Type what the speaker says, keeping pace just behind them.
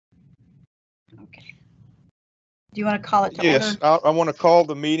Okay. Do you want to call it to Yes, order? I want to call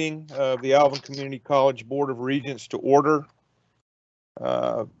the meeting of the Alvin Community College Board of Regents to order.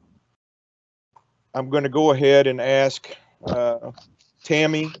 I'm going to go ahead and ask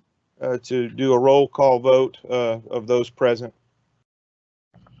Tammy to do a roll call vote of those present.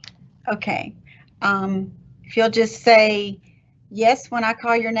 Okay. If you'll just say yes when I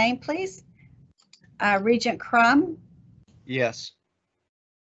call your name, please. Regent Crum, Yes.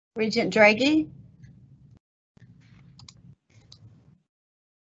 Regent Draghi,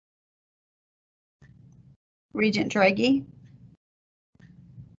 Regent Draghi,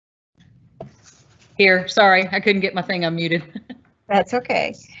 Here, sorry, I couldn't get my thing unmuted. that's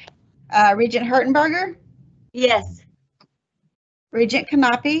okay. Regent Hertenberger, Yes. Regent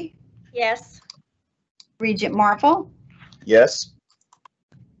Kanapi, Yes. Regent Marvel, Yes.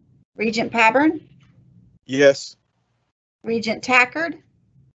 Regent Pabern, Yes. Regent Tackard,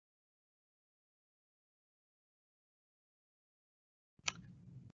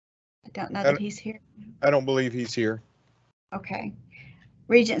 I don't know that he's here. I don't believe he's here. Okay.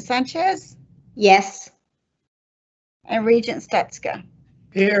 Regent Sanchez Yes. and Regent Stetska.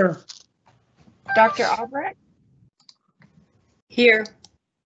 Here. Dr. Albrecht, Here.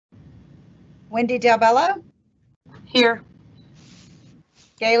 Wendy Del Bello, Here.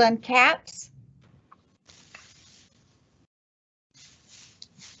 Galen Katz,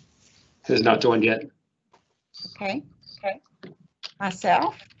 Has not joined yet. okay,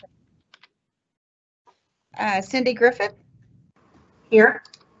 myself, Cindy Griffith, Here.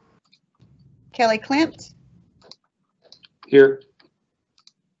 Kelly Klimt, Here.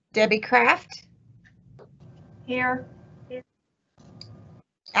 Debbie Kraft, Here.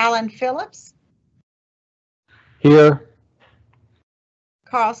 Alan Phillips, Here.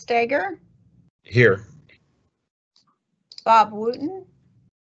 Carl Steger, Here. Bob Wooten,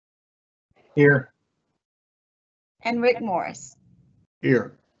 Here. and Rick Morris.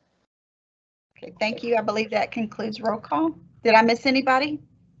 Here. Okay, thank you. I believe that concludes roll call. Did I miss anybody?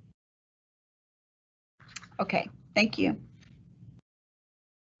 Okay, thank you.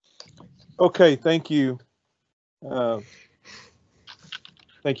 Okay, thank you.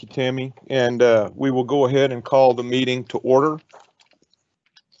 Thank you, Tammy. And we will go ahead and call the meeting to order.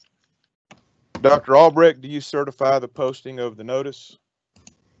 Dr. Albrecht, do you certify the posting of the notice?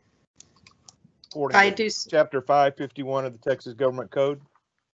 I do. Chapter 551 of the Texas Government Code.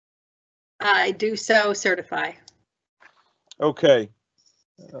 I do so certify. Okay.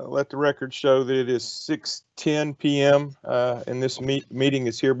 Let the record show that it is 6:10 p.m. And this meeting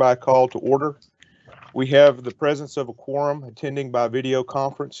is hereby called to order. We have the presence of a quorum attending by video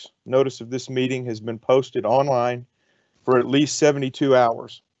conference. Notice of this meeting has been posted online for at least 72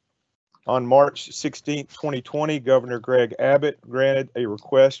 hours. On March 16, 2020, Governor Greg Abbott granted a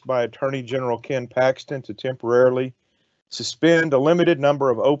request by Attorney General Ken Paxton to temporarily suspend a limited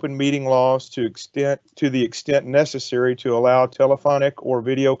number of open meeting laws to the extent necessary to allow telephonic or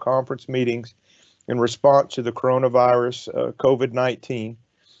video conference meetings in response to the coronavirus COVID-19.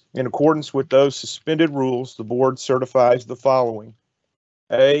 In accordance with those suspended rules, the board certifies the following.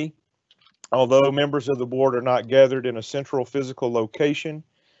 A, although members of the board are not gathered in a central physical location,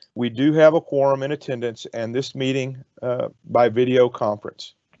 we do have a quorum in attendance and this meeting by video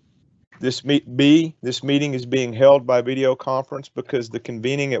conference. This meeting is being held by video conference because the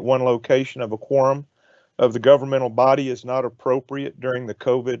convening at one location of a quorum of the governmental body is not appropriate during the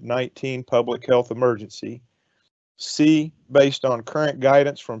COVID-19 public health emergency. C, based on current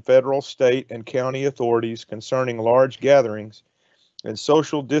guidance from federal, state, and county authorities concerning large gatherings and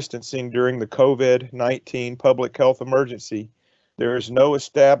social distancing during the COVID-19 public health emergency, there is no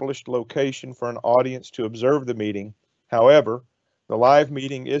established location for an audience to observe the meeting. However, the live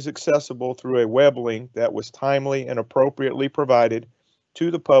meeting is accessible through a web link that was timely and appropriately provided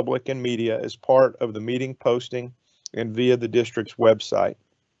to the public and media as part of the meeting posting and via the district's website.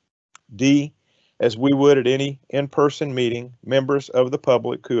 D, as we would at any in-person meeting, members of the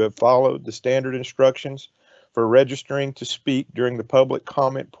public who have followed the standard instructions for registering to speak during the public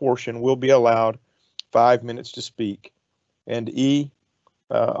comment portion will be allowed 5 minutes to speak. And E,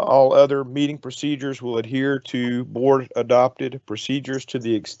 all other meeting procedures will adhere to board adopted procedures to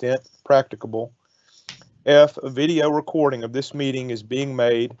the extent practicable. F, a video recording of this meeting is being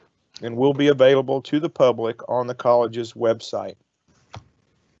made and will be available to the public on the college's website.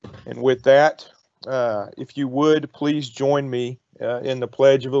 And with that, if you would, please join me in the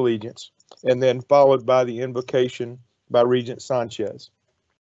Pledge of Allegiance, and then followed by the invocation by Regent Sanchez.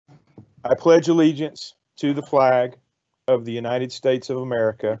 I pledge allegiance to the flag of the United States of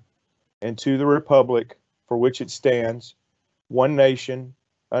America and to the republic for which it stands, one nation,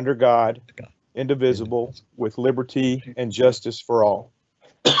 under God, indivisible, with liberty and justice for all.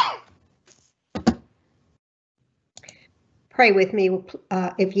 Pray with me,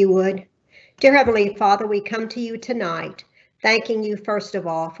 if you would. Dear Heavenly Father, we come to you tonight, thanking you first of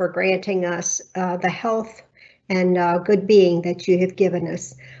all for granting us the health and good being that you have given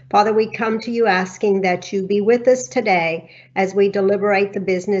us. Father, we come to you asking that you be with us today as we deliberate the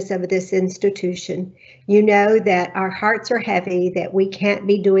business of this institution. You know that our hearts are heavy, that we can't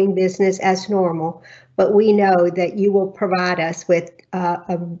be doing business as normal, but we know that you will provide us with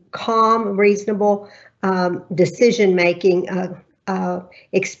a calm, reasonable decision-making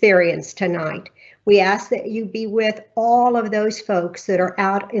experience tonight. We ask that you be with all of those folks that are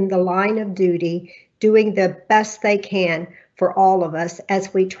out in the line of duty, doing the best they can for all of us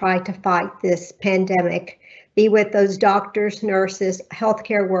as we try to fight this pandemic. Be with those doctors, nurses,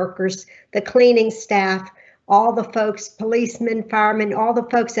 healthcare workers, the cleaning staff, all the folks, policemen, firemen, all the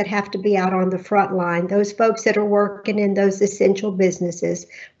folks that have to be out on the front line, those folks that are working in those essential businesses.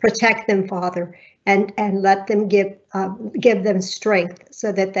 Protect them, Father, and let them give them strength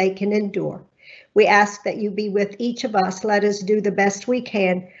so that they can endure. We ask that you be with each of us. Let us do the best we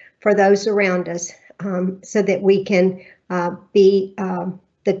can for those around us, so that we can be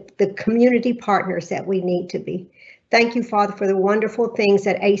the community partners that we need to be. Thank you, Father, for the wonderful things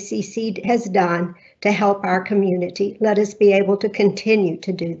that ACC has done to help our community. Let us be able to continue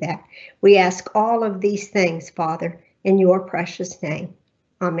to do that. We ask all of these things, Father, in your precious name.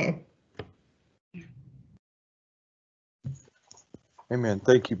 Amen. Amen.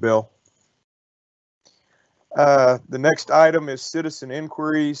 Thank you, Bill. The next item is citizen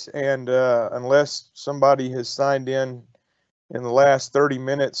inquiries, and unless somebody has signed in the last 30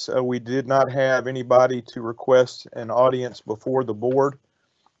 minutes, we did not have anybody to request an audience before the board.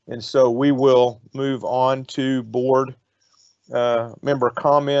 And so we will move on to board member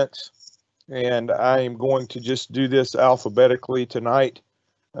comments, and I am going to just do this alphabetically tonight.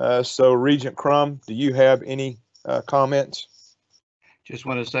 So Regent Crum, do you have any comments? Just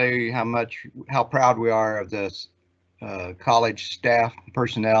want to say how proud we are of this college staff,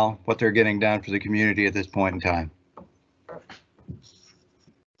 personnel, what they're getting done for the community at this point in time.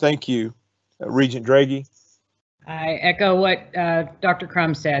 Thank you. Regent Draghi. I echo what Dr.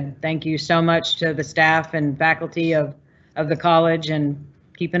 Crum said. Thank you so much to the staff and faculty of the college and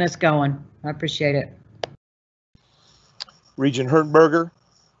keeping us going. I appreciate it. Regent Hertenberger.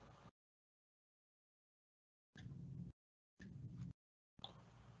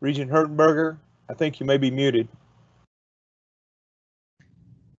 Regent Hertenberger, I think you may be muted.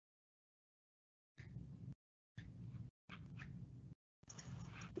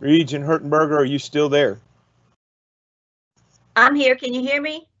 Regent Hertenberger, are you still there? I'm here. Can you hear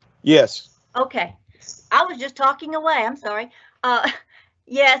me? Yes. Okay. I was just talking away. I'm sorry.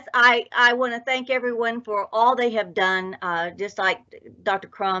 Yes, I want to thank everyone for all they have done. Just like Dr.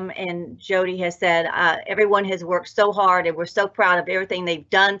 Crum and Jody has said, everyone has worked so hard, and we're so proud of everything they've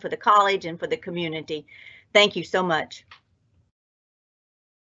done for the college and for the community. Thank you so much.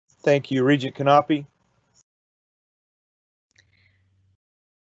 Thank you. Regent Kanapi.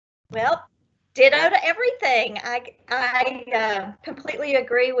 Well, ditto to everything. I completely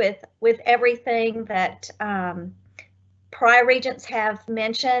agree with everything that prior regents have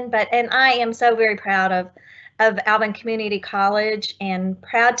mentioned, and I am so very proud of Alvin Community College and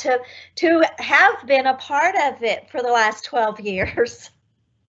proud to have been a part of it for the last 12 years.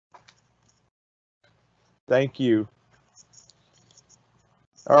 Thank you.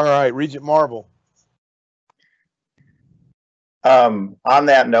 All right, Regent Marble. On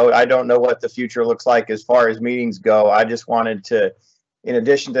that note, I don't know what the future looks like as far as meetings go. I just wanted to, in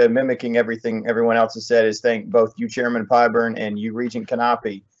addition to mimicking everything everyone else has said, is thank both you, Chairman Pyburn, and you, Regent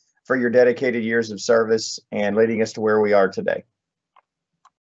Kanapi, for your dedicated years of service and leading us to where we are today.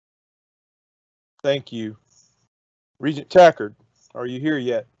 Thank you. Regent Tackard, are you here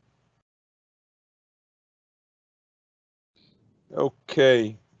yet?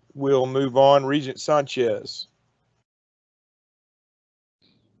 Okay, we'll move on. Regent Sanchez.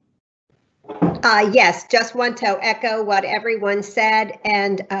 Yes, just want to echo what everyone said,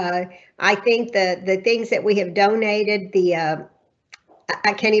 and I think the things that we have donated,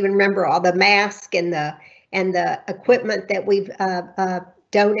 I can't even remember all the masks and the equipment that we've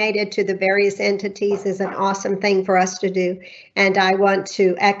donated to the various entities is an awesome thing for us to do. And I want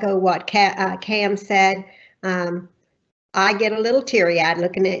to echo what Cam said. I get a little teary-eyed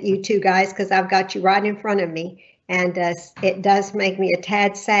looking at you two guys because I've got you right in front of me. And it does make me a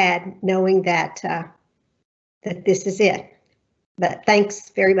tad sad knowing that that this is it. But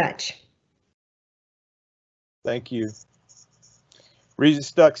thanks very much. Thank you. Regent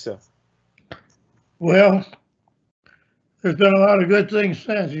Stuxa. Well, there's been a lot of good things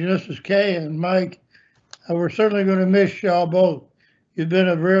since. This is Kay and Mike. We're certainly going to miss y'all both. You've been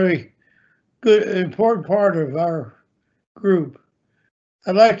a very good, important part of our group.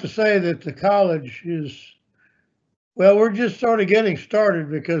 I'd like to say that the college is, well, we're just sort of getting started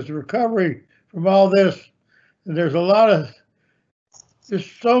because the recovery from all this, and there's so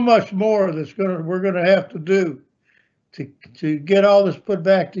much more we're going to have to do to get all this put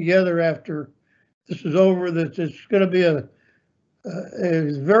back together after this is over. That it's going to be a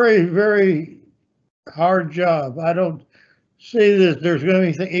very, very hard job. I don't see that there's going to be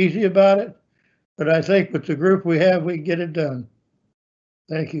anything easy about it, but I think with the group we have, we can get it done.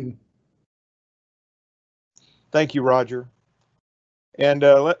 Thank you. Thank you, Roger. And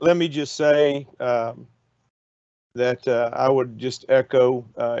let me just say that I would just echo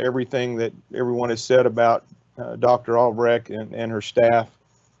everything that everyone has said about Dr. Albrecht and her staff.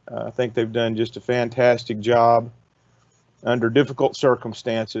 I think they've done just a fantastic job under difficult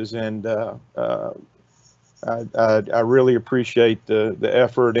circumstances, and I really appreciate the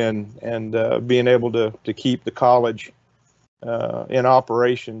effort and being able to keep the college in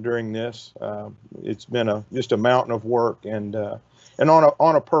operation during this. It's been just a mountain of work, and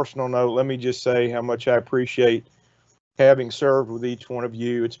on a personal note, let me just say how much I appreciate having served with each one of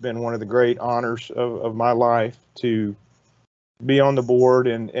you. It's been one of the great honors of my life to be on the board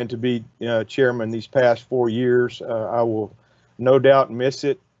and to be chairman these past 4 years. I will no doubt miss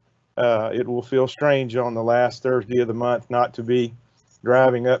it. It will feel strange on the last Thursday of the month not to be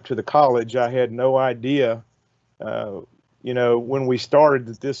driving up to the college. I had no idea, when we started,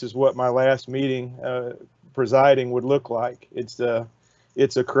 that this is what my last meeting presiding would look like. It's a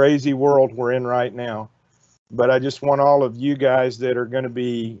crazy world we're in right now. But I just want all of you guys that are going to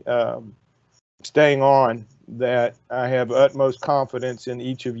be staying on, that I have utmost confidence in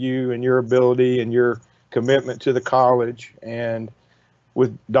each of you and your ability and your commitment to the college, and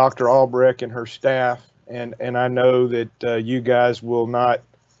with Dr. Albrecht and her staff. And I know that you guys will not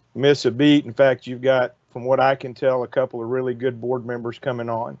miss a beat. In fact, you've got, from what I can tell, a couple of really good board members coming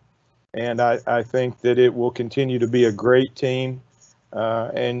on. And I think that it will continue to be a great team.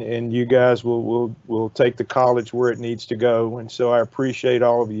 And you guys will take the college where it needs to go. And so I appreciate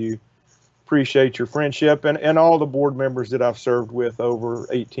all of you, appreciate your friendship, and all the board members that I've served with over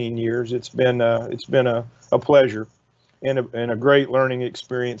 18 years. It's been a pleasure and a great learning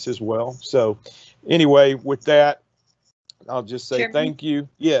experience as well. So anyway, with that, I'll just say Chairman? Thank you.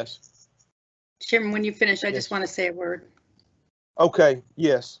 Yes. Chairman, when you finish, I Yes. just want to say a word. Okay.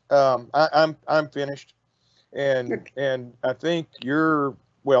 Yes. I'm finished. And I think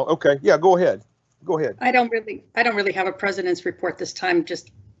well, okay. Yeah, go ahead. Go ahead. I don't really have a president's report this time,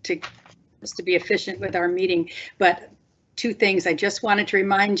 just to be efficient with our meeting. But two things. I just wanted to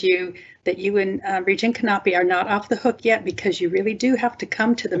remind you that you and Regent Canopy are not off the hook yet, because you really do have to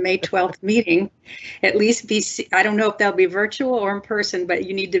come to the May 12th meeting. At least I don't know if they'll be virtual or in person, but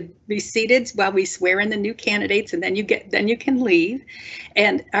you need to be seated while we swear in the new candidates, and then you can leave.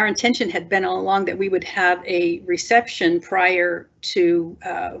 And our intention had been all along that we would have a reception prior to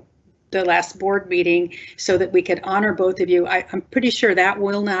the last board meeting, so that we could honor both of you. I'm pretty sure that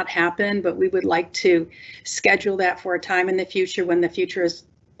will not happen, but we would like to schedule that for a time in the future when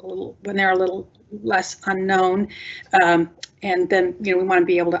when they're a little less unknown. And then, we want to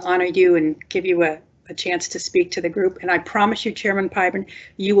be able to honor you and give you a chance to speak to the group. And I promise you, Chairman Pyburn,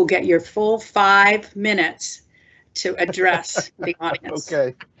 you will get your full 5 minutes to address the audience.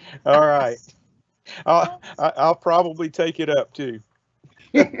 Okay. All right. I'll probably take it up too.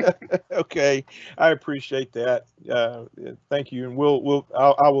 Okay, I appreciate that. Thank you, and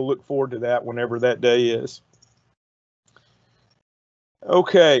I will look forward to that whenever that day is.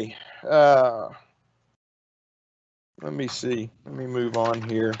 Okay, let me see. Let me move on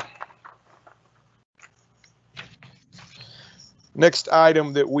here. Next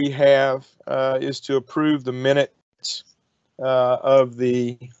item that we have is to approve the minutes of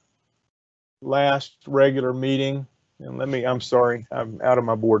the last regular meeting. And I'm sorry, I'm out of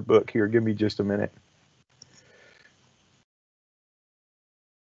my board book here. Give me just a minute.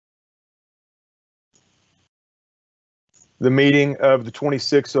 The meeting of the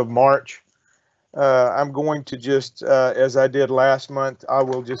 26th of March. I'm going to just, as I did last month, I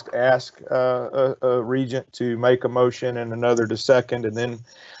will just ask a regent to make a motion and another to second, and then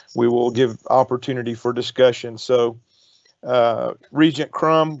we will give opportunity for discussion. So Regent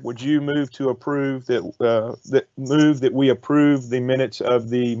Crum, would you move to approve that we approve the minutes of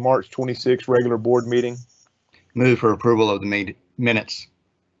the March 26th regular board meeting? Move for approval of the minutes.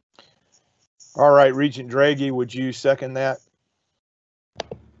 All right, Regent Draghi, would you second that?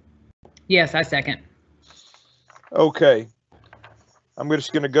 Yes, I second. Okay. I'm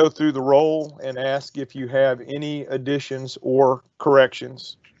just going to go through the roll and ask if you have any additions or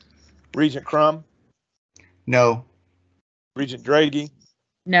corrections. Regent Crum, No. Regent Draghi,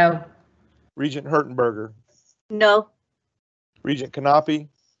 No. Regent Hertenberger, No. Regent Kanapi,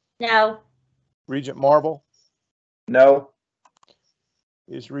 No. Regent Marble. No.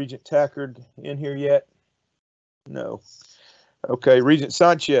 Is Regent Tackard in here yet? No. Okay, Regent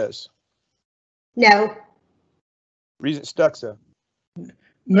Sanchez, No. Regent Stuxa.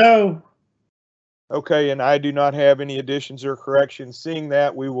 No. Okay, and I do not have any additions or corrections. Seeing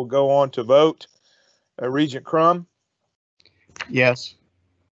that, we will go on to vote. Regent Crum, Yes.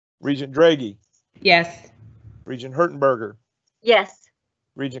 Regent Draghi, Yes. Regent Hertenberger, Yes.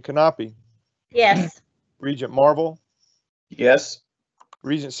 Regent Kanapi, Yes. Regent Marble, Yes.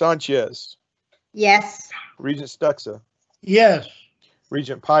 Regent Sanchez, Yes. Regent Stuxa. Yes.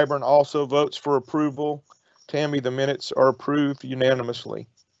 Regent Pyburn also votes for approval. Tammy, the minutes are approved unanimously.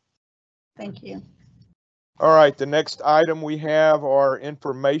 Thank you. All right, the next item we have are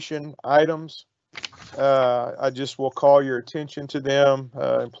information items. I just will call your attention to them.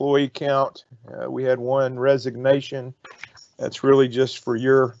 Employee count, we had one resignation. That's really just for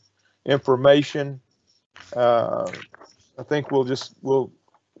your information. I think we'll,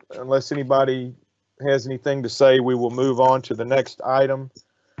 unless anybody has anything to say, we will move on to the next item.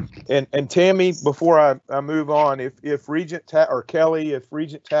 And Tammy, before I move on, if Regent or Kelly, if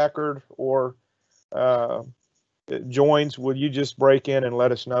Regent Tackard or joins, will you just break in and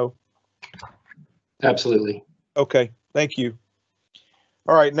let us know? Absolutely. Okay, thank you.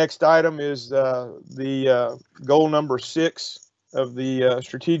 All right, next item is the goal number 6 of the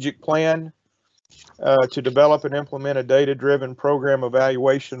strategic plan to develop and implement a data-driven program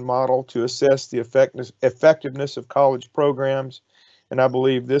evaluation model to assess the effectiveness of college programs. And I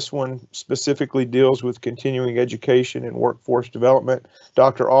believe this one specifically deals with continuing education and workforce development.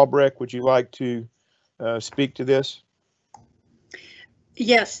 Dr. Albrecht, would you like to speak to this?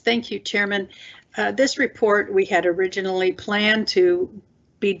 Yes, thank you, Chairman. This report we had originally planned to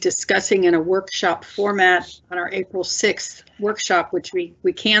be discussing in a workshop format on our April 6th workshop, which we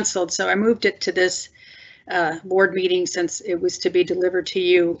canceled. So I moved it to this board meeting since it was to be delivered to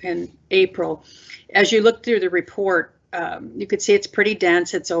you in April. As you look through the report, you could see it's pretty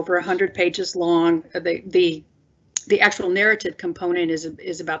dense. It's over 100 pages long. The actual narrative component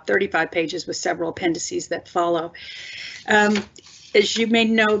is about 35 pages with several appendices that follow. As you may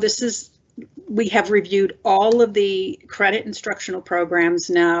know, we have reviewed all of the credit instructional programs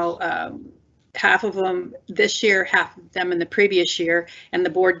now, half of them this year, half of them in the previous year, and the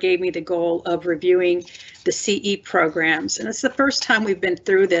board gave me the goal of reviewing the CE programs. And it's the first time we've been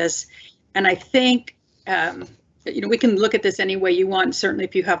through this. And I think, we can look at this any way you want. Certainly,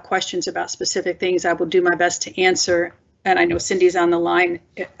 if you have questions about specific things, I will do my best to answer. And I know Cindy's on the line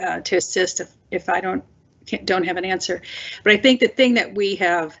to assist if I don't have an answer. But I think the thing that we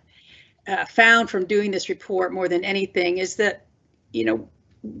have found from doing this report more than anything is that,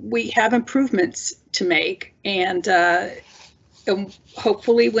 we have improvements to make, and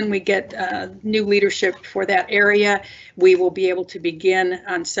hopefully when we get new leadership for that area, we will be able to begin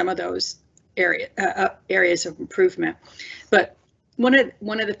on some of those areas of improvement. But one of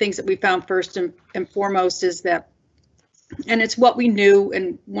the things that we found first and foremost is that, and it's what we knew,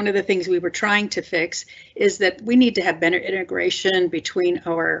 and one of the things we were trying to fix, is that we need to have better integration between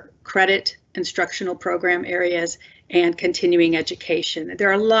our credit instructional program areas and continuing education. There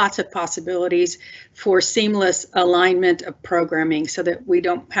are lots of possibilities for seamless alignment of programming so that we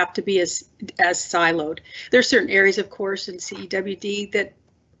don't have to be as siloed. There are certain areas, of course, in CEWD that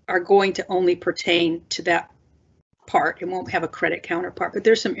are going to only pertain to that part and won't have a credit counterpart, but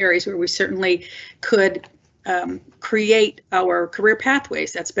there's some areas where we certainly could create our career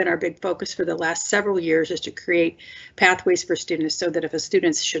pathways. That's been our big focus for the last several years, is to create pathways for students so that if a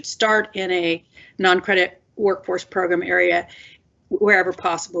student should start in a non-credit workforce program area, wherever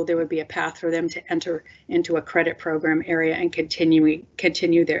possible, there would be a path for them to enter into a credit program area and continue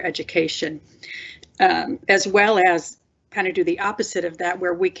their education, as well as kind of do the opposite of that,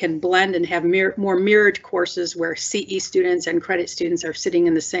 where we can blend and have more mirrored courses where CE students and credit students are sitting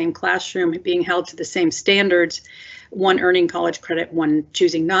in the same classroom and being held to the same standards, one earning college credit, one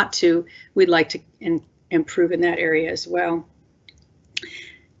choosing not to. We'd like to improve in that area as well.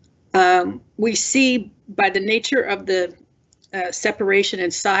 We see, by the nature of the separation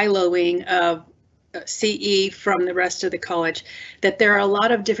and siloing of CE from the rest of the college, that there are a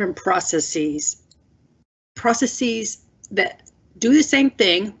lot of different processes that do the same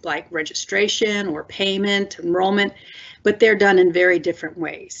thing, like registration or payment, enrollment, but they're done in very different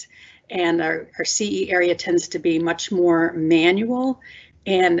ways. And our CE area tends to be much more manual.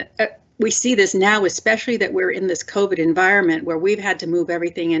 And we see this now, especially that we're in this COVID environment where we've had to move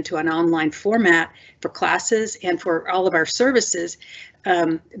everything into an online format for classes and for all of our services,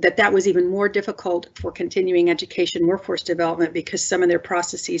 that was even more difficult for continuing education workforce development because some of their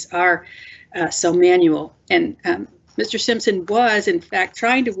processes are so manual. And Mr. Simpson was, in fact,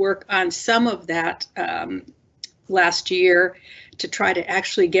 trying to work on some of that last year to try to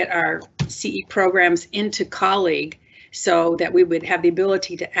actually get our CE programs into colleague so that we would have the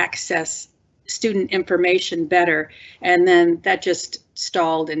ability to access student information better. And then that just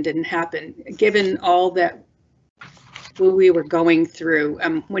stalled and didn't happen. Given all that we were going through,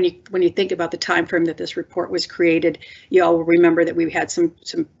 when you think about the time frame that this report was created, you all will remember that we had some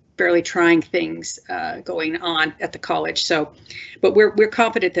fairly trying things going on at the college. So, but we're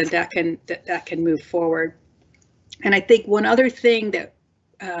confident that that can move forward. And I think one other thing that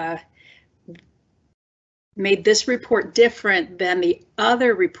made this report different than the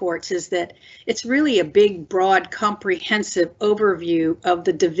other reports is that it's really a big, broad, comprehensive overview of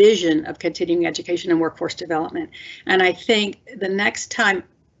the division of continuing education and workforce development. And I think the next time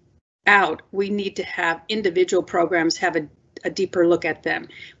out, we need to have individual programs have a deeper look at them.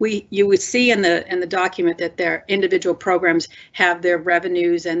 You would see in the document that their individual programs have their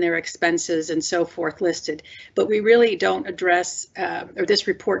revenues and their expenses and so forth listed, but we really don't address, or this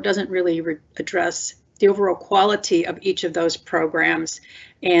report doesn't really address the overall quality of each of those programs,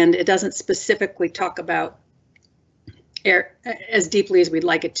 and it doesn't specifically talk about as deeply as we'd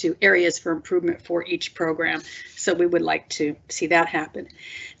like it to, areas for improvement for each program. So we would like to see that happen.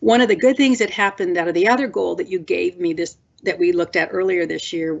 One of the good things that happened out of the other goal that you gave me that we looked at earlier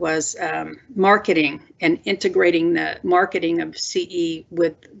this year was marketing and integrating the marketing of CE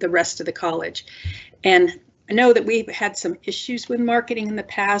with the rest of the college. And I know that we've had some issues with marketing in the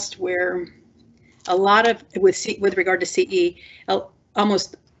past where a lot of, with regard to CE,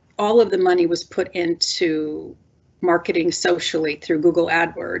 almost all of the money was put into marketing socially through Google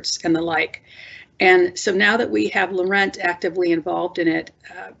AdWords and the like. And so now that we have Laurent actively involved in it,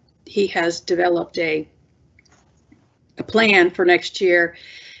 he has developed a plan for next year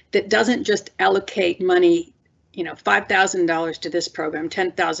that doesn't just allocate money, $5,000 to this program,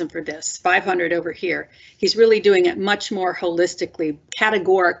 10,000 for this, 500 over here. He's really doing it much more holistically,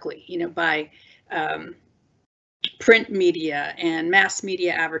 categorically, by print media and mass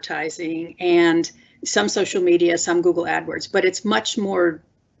media advertising and some social media, some Google AdWords, but it's much more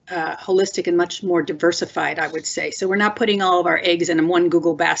holistic and much more diversified, I would say. So we're not putting all of our eggs in one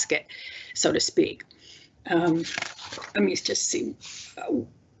Google basket, so to speak. Let me just see.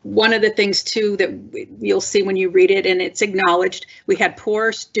 One of the things too that you'll see when you read it, and it's acknowledged, we had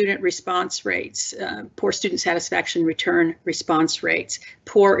poor student response rates, poor student satisfaction return response rates,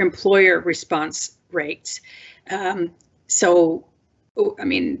 poor employer response rates. So, I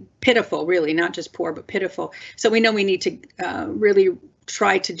mean, pitiful, really, not just poor, but pitiful. So we know we need to really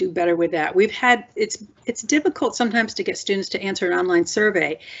try to do better with that. It's difficult sometimes to get students to answer an online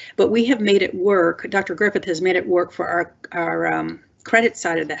survey, but we have made it work. Dr. Griffith has made it work for our credit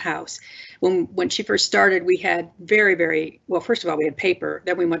side of the house. When she first started, we had well, first of all, we had paper,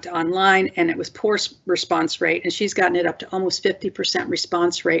 then we went to online, and it was poor response rate, and she's gotten it up to almost 50%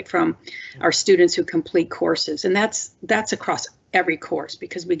 response rate from our students who complete courses. And that's across every course,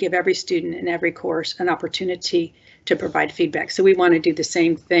 because we give every student in every course an opportunity to provide feedback. So we want to do the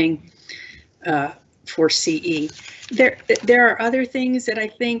same thing for CE. There are other things that I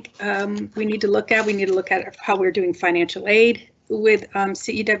think we need to look at. We need to look at how we're doing financial aid with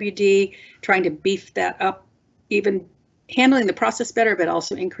CEWD, trying to beef that up, even handling the process better, but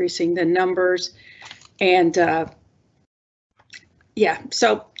also increasing the numbers. And yeah,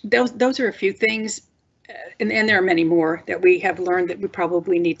 so those are a few things. And there are many more that we have learned that we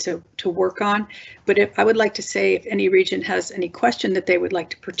probably need to work on. But I would like to say, if any region has any question that they would like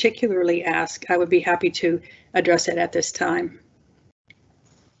to particularly ask, I would be happy to address it at this time.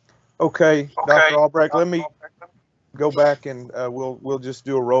 Okay, Dr. Albrecht, let me go back and we'll just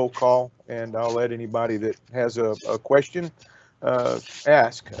do a roll call, and I'll let anybody that has a question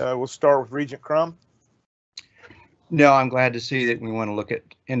ask. We'll start with Regent Crum. No, I'm glad to see that we want to look at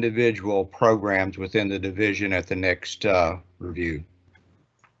individual programs within the division at the next review.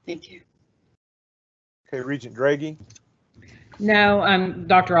 Thank you. Okay, Regent Draghi. No,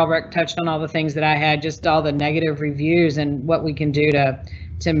 Dr. Albrecht touched on all the things that I had, just all the negative reviews and what we can do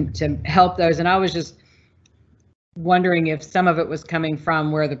to help those. And I was just wondering if some of it was coming from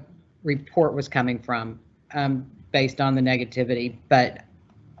where the report was coming from, based on the negativity. But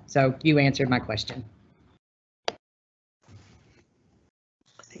so you answered my question.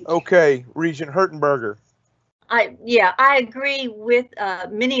 Okay, Regent Hertenberger. I agree with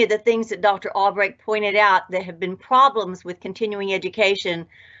many of the things that Dr. Albrecht pointed out. There have been problems with continuing education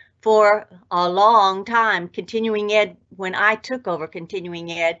for a long time. Continuing ed, when I took over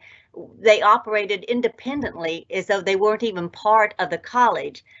continuing ed, they operated independently as though they weren't even part of the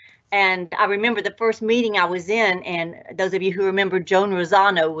college. And I remember the first meeting I was in, and those of you who remember, Joan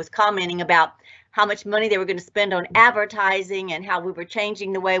Rosano was commenting about how much money they were going to spend on advertising and how we were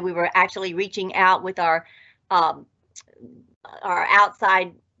changing the way we were actually reaching out with our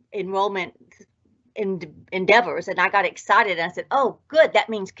outside enrollment endeavors. And I got excited and I said, oh, good, that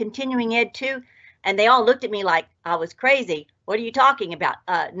means continuing ed too. And they all looked at me like I was crazy. What are you talking about?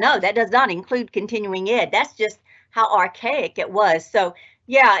 No, that does not include continuing ed. That's just how archaic it was. So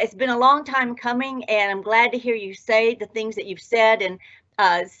yeah, it's been a long time coming, and I'm glad to hear you say the things that you've said. And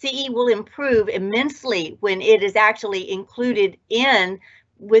CE will improve immensely when it is actually included in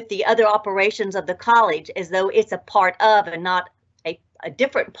with the other operations of the college, as though it's a part of and not a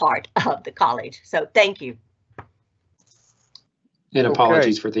different part of the college. So thank you. And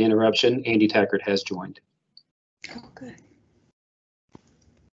apologies for the interruption. Andy Tackert has joined. Oh, good.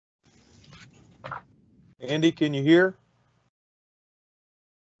 Andy, can you hear?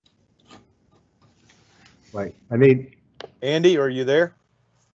 Wait, I need. Andy, are you there?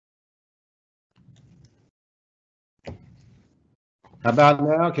 How about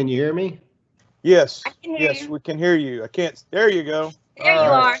now? Can you hear me? Yes. I can hear Yes, you. we can hear you. I can't. There you go. There you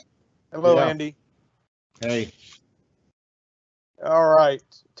are. Hello, Yeah. Andy. Hey, All right,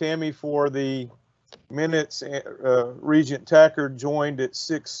 Tammy, for the minutes, Regent Tackard joined at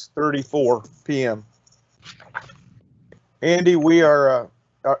 6:34 p.m. Andy, we are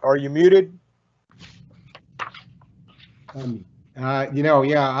you muted? yeah,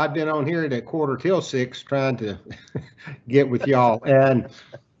 I've been on here at 6:45 trying to get with y'all, and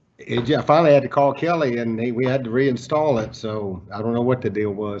I finally had to call Kelly, and we had to reinstall it. So I don't know what the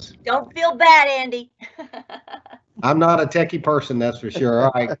deal was. Don't feel bad, Andy. I'm not a techie person, that's for sure.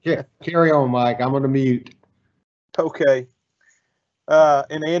 All right, carry on, Mike. I'm going to mute. Okay.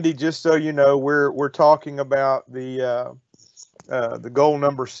 And Andy, just so you know, we're talking about the goal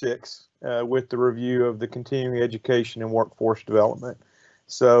number 6 with the review of the continuing education and workforce development.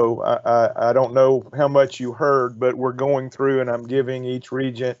 So I don't know how much you heard, but we're going through and I'm giving each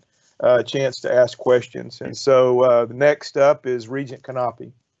regent a chance to ask questions. And so the next up is Regent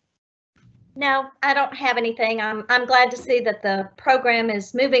Kanapi. No, I don't have anything. I'm glad to see that the program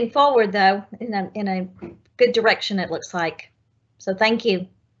is moving forward, though, in a good direction, it looks like. So thank you.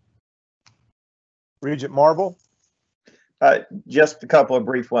 Regent Marvel. Just a couple of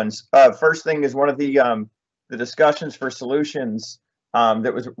brief ones. First thing is one of the discussions for solutions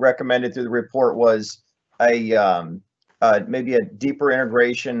that was recommended through the report was maybe a deeper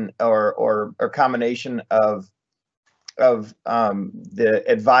integration or combination of the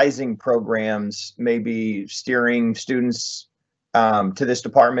advising programs, maybe steering students to this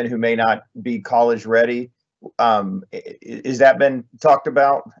department who may not be college ready. Is that been talked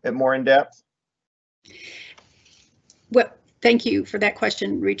about more in depth? Well, thank you for that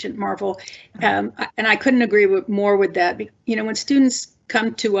question, Regent Marvel. And I couldn't agree more with that. You know, when students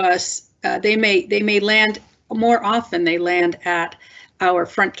come to us, they may land more often. They land at our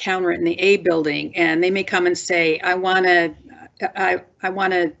front counter in the A building, and they may come and say, I want to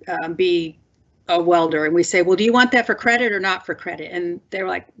be a welder. And we say, well, do you want that for credit or not for credit? And they're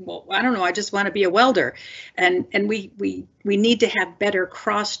like, well, I don't know, I just want to be a welder. And we need to have better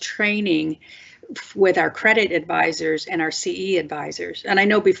cross training with our credit advisors and our CE advisors. And I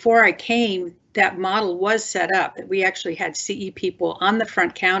know before I came, that model was set up, that we actually had CE people on the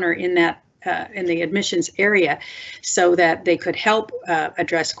front counter in that in the admissions area so that they could help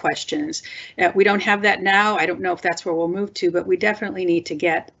address questions. We don't have that now. I don't know if that's where we'll move to, but we definitely need to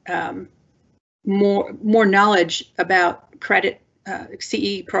get more knowledge about credit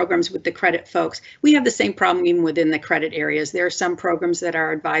CE programs with the credit folks. We have the same problem even within the credit areas. There are some programs that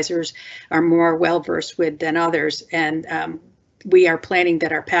our advisors are more well versed with than others, and we are planning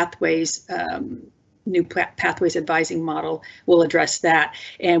that our pathways new pathways advising model will address that,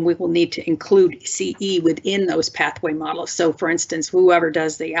 and we will need to include CE within those pathway models. So for instance, whoever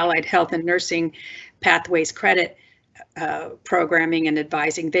does the allied health and nursing pathways credit programming and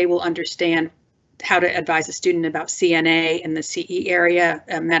advising, they will understand how to advise a student about CNA in the CE area,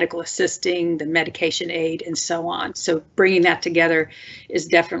 medical assisting, the medication aid, and so on. So bringing that together is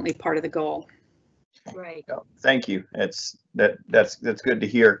definitely part of the goal. Right. Thank you. That's good to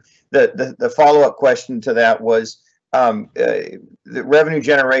hear. The follow-up question to that was the revenue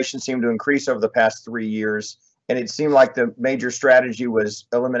generation seemed to increase over the past 3 years, and it seemed like the major strategy was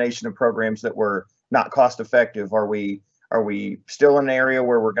elimination of programs that were not cost effective. Are we still in an area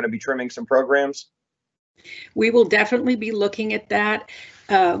where we're going to be trimming some programs? We will definitely be looking at that.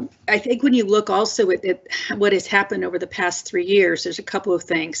 I think when you look also at what has happened over the past 3 years, there's a couple of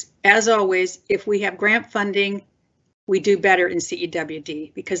things. As always, if we have grant funding, we do better in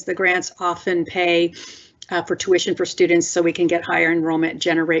CEWD because the grants often pay for tuition for students so we can get higher enrollment,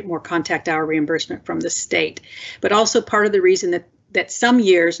 generate more contact hour reimbursement from the state. But also part of the reason that some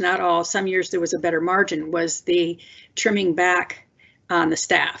years, not all, some years there was a better margin was the trimming back on the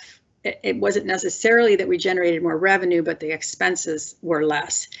staff. It wasn't necessarily that we generated more revenue, but the expenses were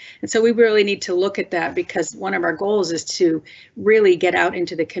less. And so we really need to look at that because one of our goals is to really get out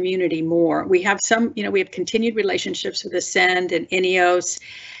into the community more. We have some, we have continued relationships with Ascend and INEOS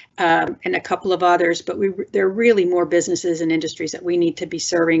and a couple of others, but there are really more businesses and industries that we need to be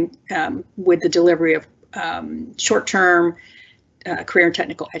serving with the delivery of short-term career and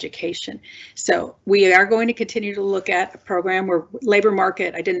technical education. So we are going to continue to look at a program where labor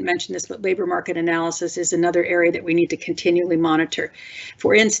market, I didn't mention this, but labor market analysis is another area that we need to continually monitor.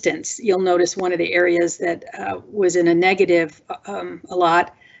 For instance, you'll notice one of the areas that was in a negative a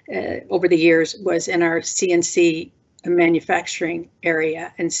lot over the years was in our CNC manufacturing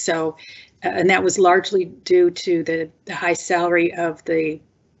area. And so, and that was largely due to the high salary of the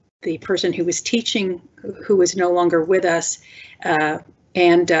person who was teaching, who was no longer with us,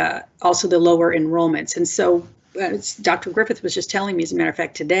 and also the lower enrollments. And so Dr. Griffith was just telling me, as a matter of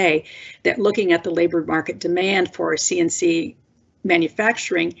fact, today, that looking at the labor market demand for CNC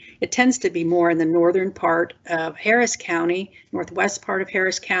manufacturing, it tends to be more in the northern part of Harris County, northwest part of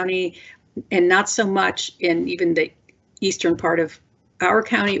Harris County, and not so much in even the eastern part of our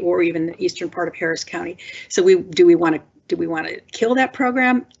county or even the eastern part of Harris County. So do we want to kill that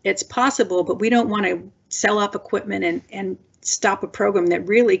program? It's possible, but we don't want to sell up equipment and stop a program that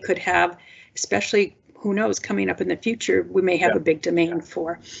really could have, especially who knows, coming up in the future, we may have a big demand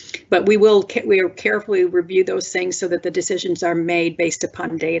for. But we will carefully review those things so that the decisions are made based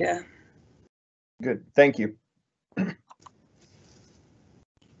upon data. Good, thank you.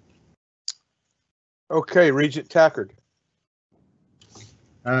 Okay, Regent Tackard.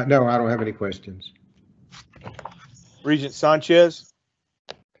 No, I don't have any questions. Regent Sanchez.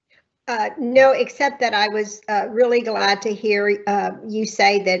 No, except that I was really glad to hear you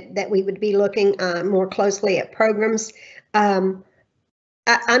say that we would be looking more closely at programs. I'm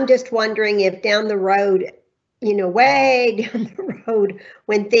just wondering if down the road, way down the road,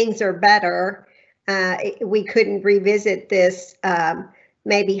 when things are better, we couldn't revisit this,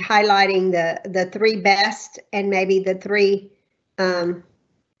 maybe highlighting the 3 best and maybe the 3, I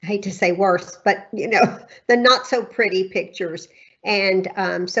hate to say worse, but the not so pretty pictures.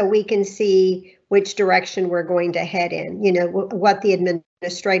 And so we can see which direction we're going to head in, what the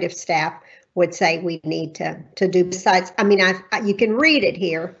administrative staff would say we need to do besides, I mean, you can read it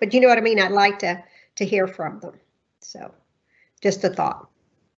here, but you know what I mean? I'd like to hear from them. So just a thought.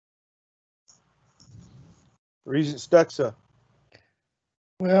 Regent Stutza.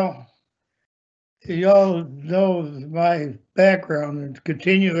 Well, y'all know my background in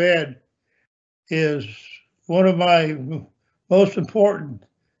continue ed is one of my most important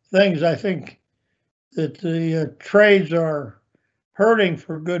things. I think that the trades are hurting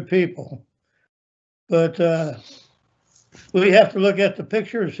for good people, but we have to look at the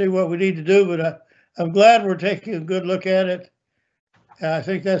picture and see what we need to do. But I'm glad we're taking a good look at it. And I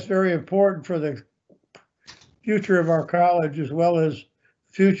think that's very important for the future of our college as well as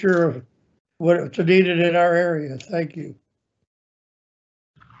future of what's needed in our area. Thank you.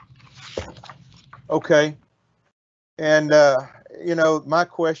 Okay. And, my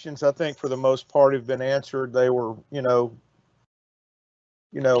questions, I think for the most part have been answered. They were, the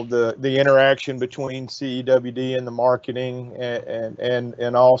interaction between CEWD and the marketing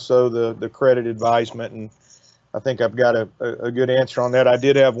and also the credit advisement. And I think I've got a good answer on that. I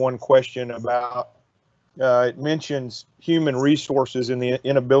did have one question about, it mentions human resources and the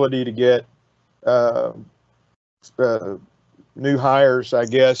inability to get new hires, I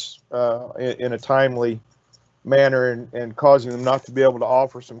guess, in a timely manner and causing them not to be able to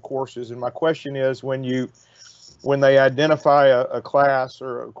offer some courses. And my question is, when they identify a class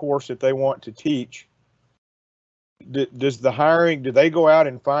or a course that they want to teach, does the hiring, do they go out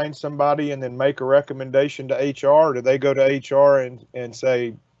and find somebody and then make a recommendation to HR, or do they go to HR and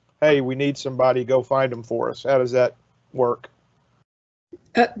say, hey, we need somebody, go find them for us? How does that work?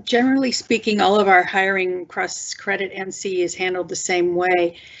 Generally speaking, all of our hiring across credit NC is handled the same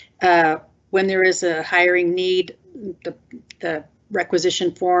way. When there is a hiring need, the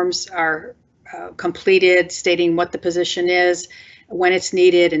requisition forms are completed, stating what the position is, when it's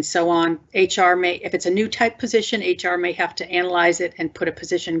needed, and so on. HR may, if it's a new type position, HR may have to analyze it and put a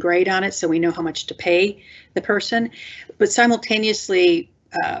position grade on it so we know how much to pay the person. But simultaneously,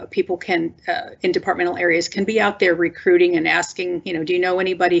 people can, in departmental areas, can be out there recruiting and asking, you know, do you know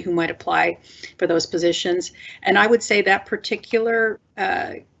anybody who might apply for those positions? And I would say that particular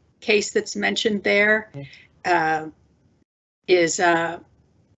case that's mentioned there is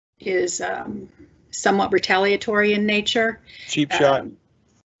somewhat retaliatory in nature. Cheap shot.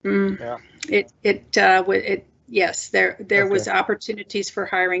 Yeah. Yes, there was opportunities for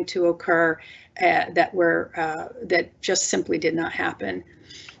hiring to occur that just simply did not happen,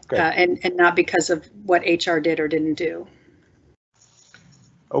 and not because of what HR did or didn't do.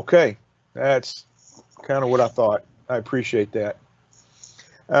 Okay, that's kind of what I thought. I appreciate that.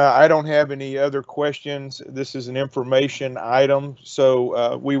 I don't have any other questions. This is an information item,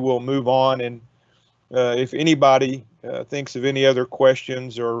 so we will move on. And if anybody thinks of any other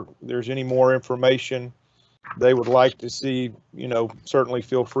questions or there's any more information they would like to see, you know, certainly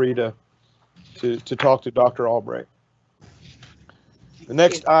feel free to talk to Dr. Albrecht. The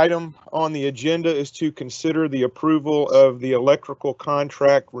next item on the agenda is to consider the approval of the electrical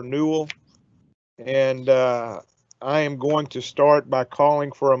contract renewal. And I am going to start by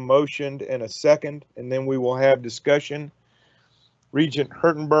calling for a motion and a second, and then we will have discussion. Regent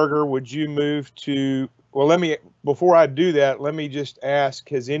Hertenberger, would you move to, well, before I do that, let me just ask,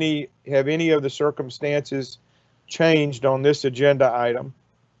 have any of the circumstances changed on this agenda item?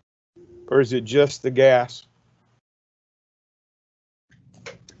 Or is it just the gas?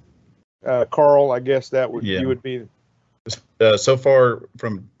 Carl, I guess that would, you would be. So far,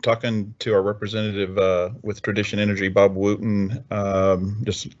 from talking to our representative with Tradition Energy, Bob Wooten,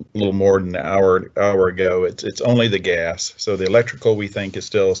 just a little more than an hour ago, it's only the gas. So the electrical, we think, is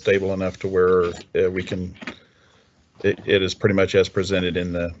still stable enough to where we can. It is pretty much as presented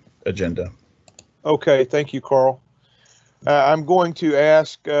in the agenda. Okay, thank you, Carl. I'm going to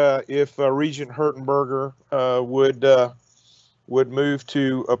ask if Regent Hertenberger would move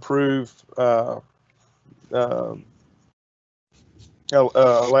to approve.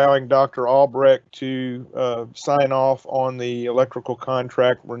 Allowing Dr. Albrecht to sign off on the electrical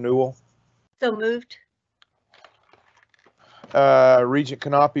contract renewal. So moved. Regent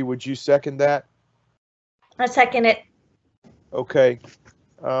Kanapi, would you second that? I second it. Okay.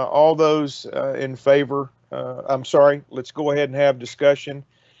 All those in favor, I'm sorry, let's go ahead and have discussion.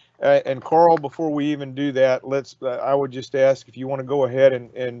 And Carl, before we even do that, I would just ask if you want to go ahead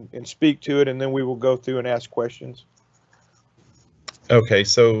and speak to it, and then we will go through and ask questions. Okay,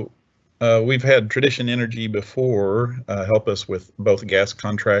 so we've had Tradition Energy before help us with both gas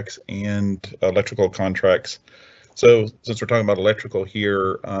contracts and electrical contracts. So since we're talking about electrical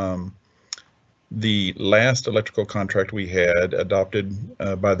here, the last electrical contract we had adopted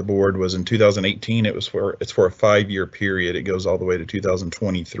by the board was in 2018. It's for a 5-year period. It goes all the way to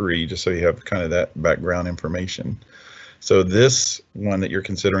 2023, just so you have kind of that background information. So this one that you're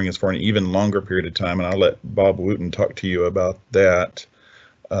considering is for an even longer period of time, and I'll let Bob Wooten talk to you about that.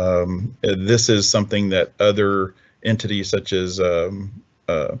 This is something that other entities such as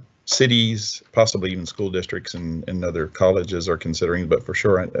cities, possibly even school districts and other colleges are considering, but for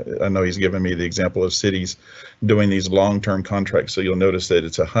sure, I know he's given me the example of cities doing these long-term contracts. So you'll notice that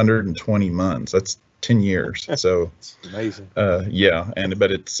it's 120 months. That's 10 years. So amazing. Yeah,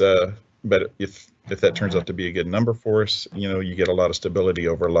 but if that turns out to be a good number for us, you know, you get a lot of stability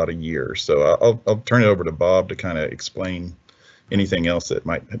over a lot of years. So I'll turn it over to Bob to kind of explain anything else that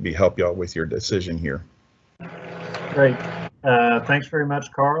might help y'all with your decision here. Great. Thanks very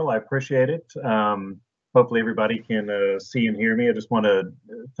much, Carl. I appreciate it. Hopefully everybody can see and hear me. I just want to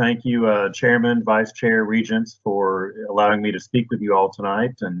thank you, Chairman, Vice Chair, Regents, for allowing me to speak with you all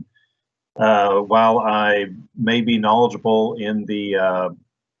tonight. And while I may be knowledgeable in the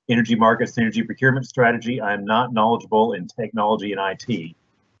energy markets, energy procurement strategy, I'm not knowledgeable in technology and IT.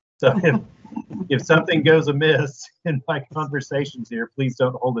 So if something goes amiss in my conversations here, please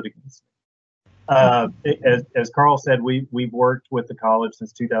don't hold it against me. As Carl said, we've worked with the college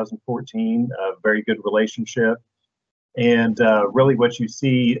since 2014, a very good relationship. And really what you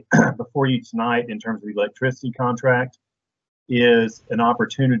see before you tonight in terms of the electricity contract is an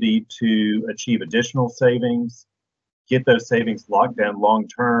opportunity to achieve additional savings, get those savings locked down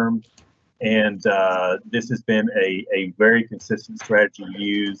long-term. And this has been a very consistent strategy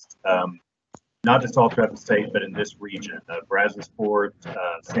used, not just all throughout the state, but in this region. Brazosport,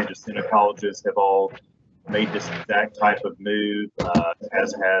 San Jacinto colleges have all made this exact type of move,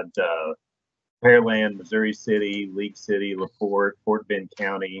 as had Pearland, Missouri City, League City, LaPorte, Fort Bend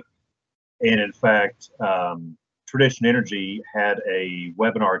County. And in fact, Tradition Energy had a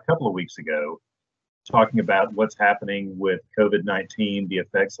webinar a couple of weeks ago talking about what's happening with COVID-19, the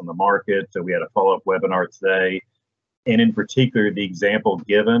effects on the market. So we had a follow-up webinar today. And in particular, the example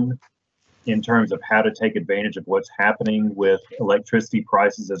given in terms of how to take advantage of what's happening with electricity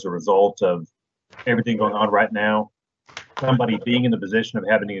prices as a result of everything going on right now. Somebody being in the position of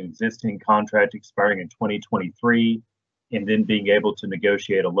having an existing contract expiring in 2023 and then being able to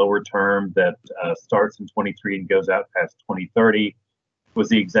negotiate a lower term that starts in 23 and goes out past 2030 was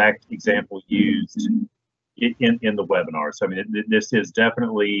the exact example used in the webinar. So I mean, this is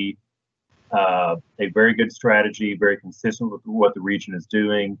definitely a very good strategy, very consistent with what the region is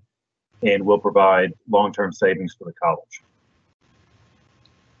doing, and will provide long-term savings for the college.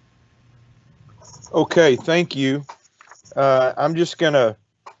 Okay, thank you. I'm just gonna,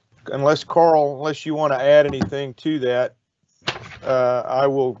 unless you want to add anything to that, I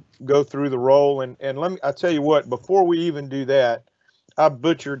will go through the roll and I tell you what, before we even do that, I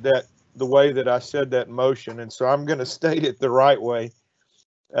butchered that the way that I said that motion, and so I'm going to state it the right way.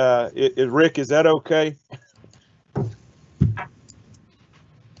 Rick, is that okay?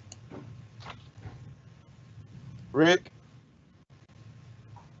 Rick?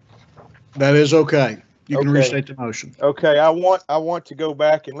 That is okay. You can Okay. restate the motion. Okay, I want to go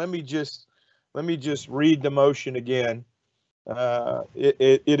back and let me just read the motion again.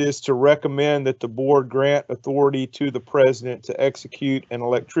 It is to recommend that the board grant authority to the president to execute an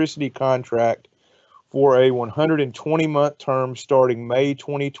electricity contract for a 120-month term starting May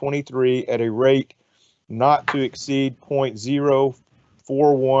 2023 at a rate not to exceed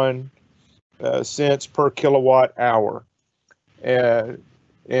 0.041 cents per kilowatt hour.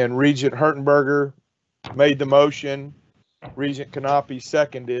 And Regent Hertenberger made the motion. Regent Knappe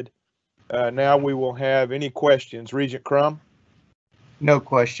seconded. Now we will have any questions. Regent Crum? No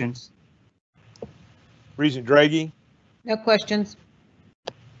questions. Regent Draghi? No questions.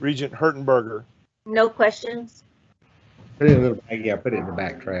 Regent Hertenberger? No questions. Put it in the bag, yeah, put it in the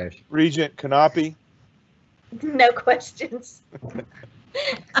back trash. Regent Knappe? No questions.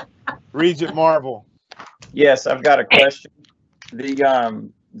 Regent Marvel? Yes, I've got a question.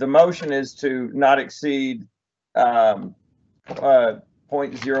 The motion is to not exceed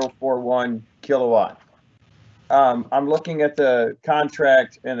 0.041 kilowatt. I'm looking at the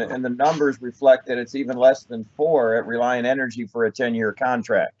contract and the numbers reflect that it's even less than 4 at Reliant Energy for a 10-year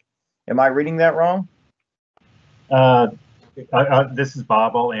contract. Am I reading that wrong? This is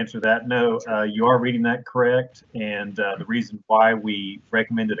Bob. I'll answer that. No, you are reading that correct. And the reason why we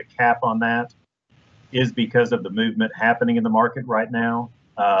recommended a cap on that is because of the movement happening in the market right now.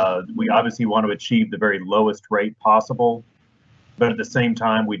 We obviously want to achieve the very lowest rate possible, but at the same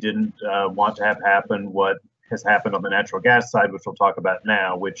time, we didn't want to have happen what has happened on the natural gas side, which we'll talk about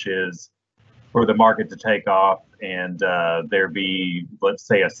now, which is for the market to take off and there be, let's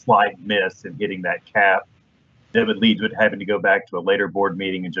say, a slight miss in hitting that cap that would lead to it having to go back to a later board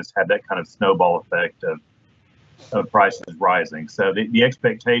meeting and just have that kind of snowball effect of prices rising. So the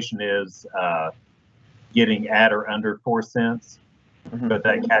expectation is getting at or under 4 cents, but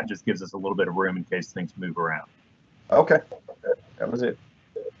that cap just gives us a little bit of room in case things move around. Okay, that was it.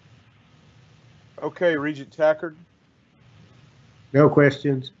 Okay, Regent Tackard? No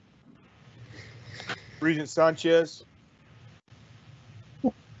questions. Regent Sanchez?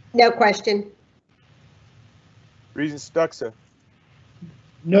 No question. Regent Stuxa?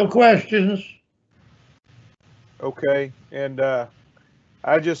 No questions. Okay, and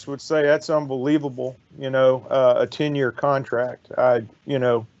I just would say that's unbelievable, a 10-year contract. I've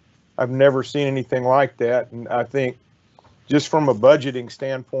never seen anything like that, and I think just from a budgeting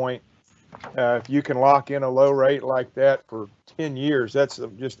standpoint, if you can lock in a low rate like that for 10 years, that's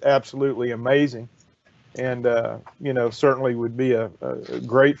just absolutely amazing, and certainly would be a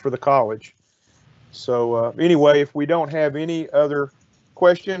great for the college. So anyway, if we don't have any other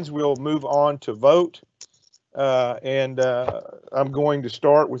questions, we'll move on to vote. And I'm going to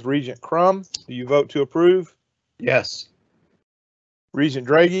start with Regent Crum. Do you vote to approve? Yes. Regent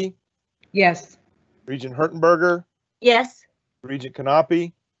Draghi? Yes. Regent Hertenberger? Yes. Regent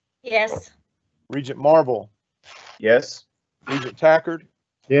Knappe? Yes. Regent Marvel? Yes. Regent Tackard?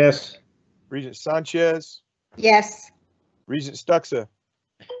 Yes. Regent Sanchez? Yes. Regent Stuxa?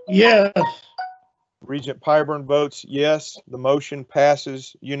 Yes. Regent Pyburn votes yes. The motion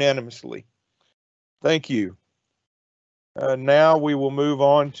passes unanimously. Thank you. Now we will move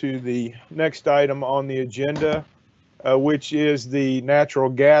on to the next item on the agenda, which is the natural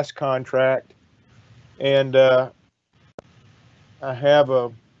gas contract. And I have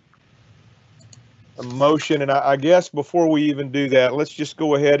a a motion, and I guess before we even do that, let's just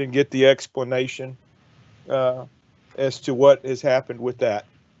go ahead and get the explanation as to what has happened with that.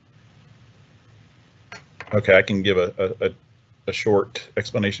 Okay, I can give a short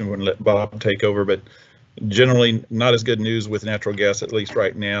explanation and let Bob take over, but generally not as good news with natural gas, at least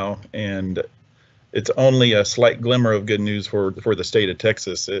right now, and it's only a slight glimmer of good news for the state of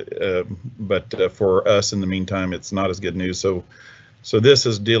Texas, but for us in the meantime, it's not as good news. So this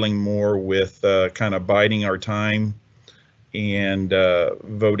is dealing more with kind of biding our time and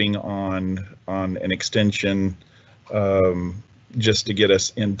voting on an extension just to get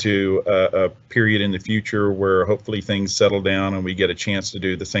us into a period in the future where hopefully things settle down and we get a chance to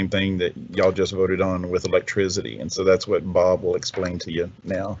do the same thing that y'all just voted on with electricity. And so that's what Bob will explain to you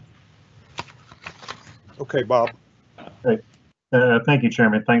now. Okay, Bob. Thank you,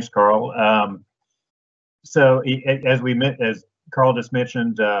 Chairman. Thanks, Carl. So as Carl just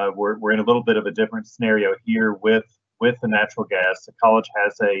mentioned, we're in a little bit of a different scenario here with the natural gas. The college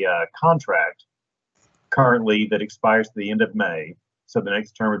has a contract currently that expires to the end of May. So the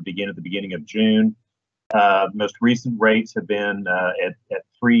next term would begin at the beginning of June. Most recent rates have been at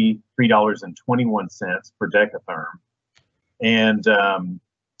 $3.21 per decatherm. And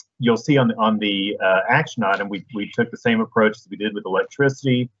you'll see on the action item, we took the same approach as we did with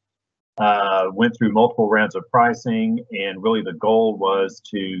electricity, went through multiple rounds of pricing, and really the goal was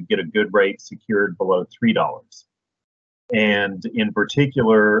to get a good rate secured below $3. And in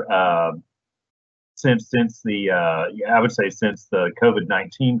particular, since the I would say since the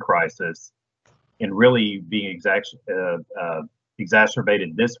COVID-19 crisis, and really being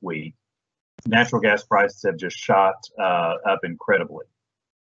exacerbated this week, natural gas prices have just shot up incredibly.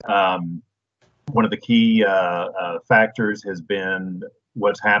 One of the key factors has been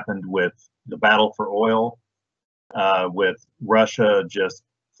what's happened with the battle for oil, with Russia just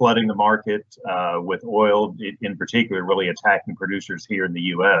flooding the market with oil, in particular, really attacking producers here in the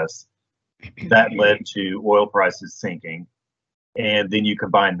U.S. That led to oil prices sinking. And then you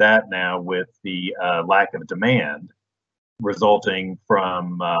combine that now with the lack of demand resulting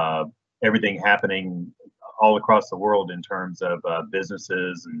from everything happening all across the world in terms of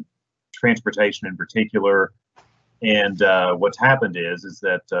businesses and transportation in particular. And what's happened is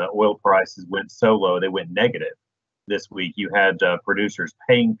that oil prices went so low, they went negative this week. You had producers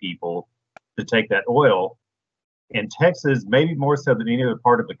paying people to take that oil. In Texas, maybe more so than any other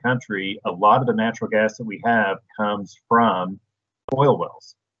part of the country, a lot of the natural gas that we have comes from oil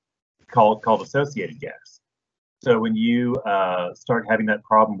wells called associated gas. So when you start having that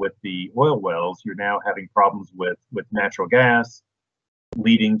problem with the oil wells, you're now having problems with natural gas,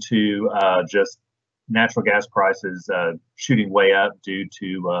 leading to just natural gas prices shooting way up due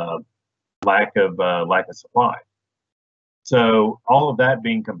to lack of supply. So all of that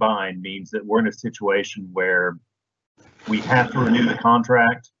being combined means that we're in a situation where we have to renew the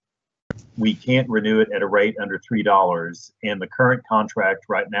contract. We can't renew it at a rate under $3, and the current contract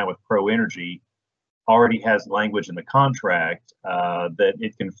right now with Pro Energy already has language in the contract that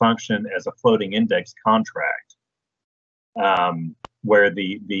it can function as a floating index contract, where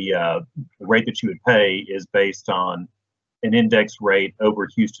the rate that you would pay is based on an index rate over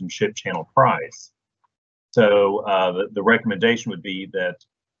Houston Ship Channel price. So the recommendation would be that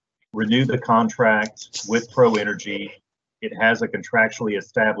renew the contract with Pro Energy. It has a contractually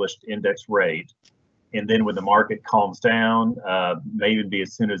established index rate. And then when the market calms down, may even be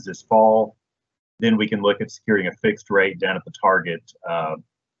as soon as this fall, then we can look at securing a fixed rate down at the target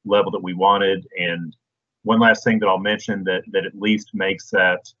level that we wanted. And one last thing that I'll mention that at least makes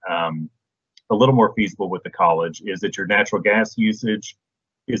that a little more feasible with the college is that your natural gas usage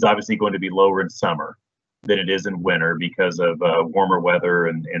is obviously going to be lower in summer than it is in winter because of warmer weather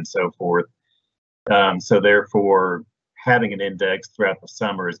and so forth. So therefore, having an index throughout the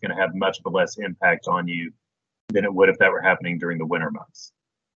summer is going to have much of a less impact on you than it would if that were happening during the winter months.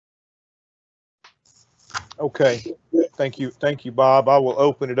 Okay, thank you, Bob. I will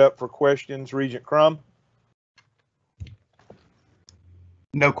open it up for questions. Regent Crum?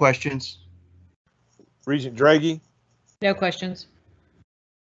 No questions. Regent Draghi? No questions.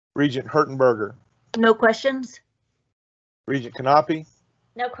 Regent Hertenberger? No questions. Regent Kanapi?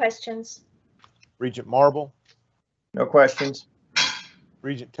 No questions. Regent Marble? No questions.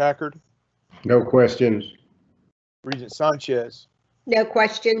 Regent Tackard? No questions. Regent Sanchez? No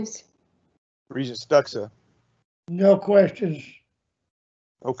questions. Regent Stuxa? No questions.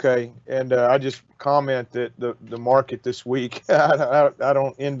 Okay, and I just comment that the market this week, I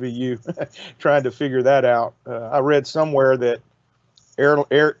don't envy you trying to figure that out. I read somewhere that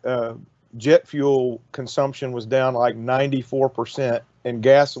jet fuel consumption was down like 94% and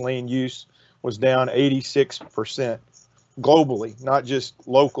gasoline use was down 86% globally, not just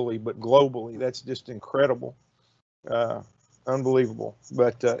locally, but globally. That's just incredible, unbelievable.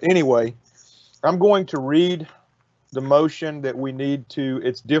 But anyway, I'm going to read the motion that we need to.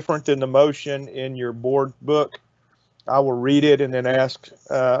 It's different than the motion in your board book. I will read it and then ask.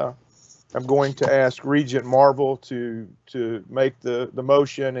 I'm going to ask Regent Marvel to make the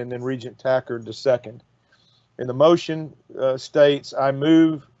motion, and then Regent Tackard the second. And the motion states, I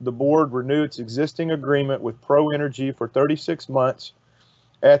move the board renew its existing agreement with Pro Energy for 36 months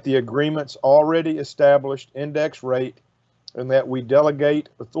at the agreement's already established index rate, and that we delegate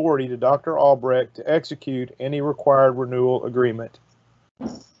authority to Dr. Albrecht to execute any required renewal agreement.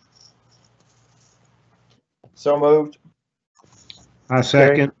 So moved. I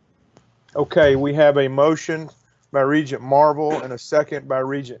second. Okay, we have a motion by Regent Marvel and a second by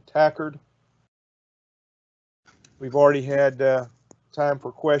Regent Tackard. We've already had time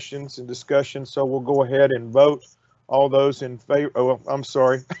for questions and discussion, so we'll go ahead and vote. All those in favor, oh, I'm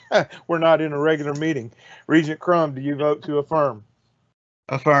sorry, we're not in a regular meeting. Regent Crum, do you vote to affirm?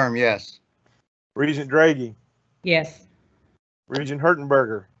 Affirm, yes. Regent Draghi? Yes. Regent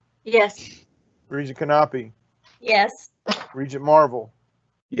Hertenberger? Yes. Regent Kanapi? Yes. Regent Marvel?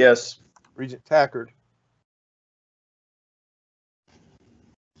 Yes. Regent Tackard?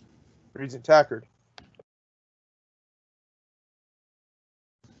 Regent Tackard?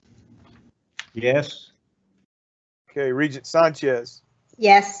 Yes. Okay, Regent Sanchez?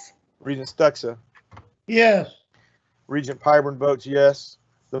 Yes. Regent Stuxa? Yes. Regent Pyburn votes yes.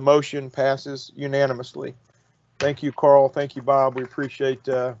 The motion passes unanimously. Thank you, Carl. Thank you, Bob. We appreciate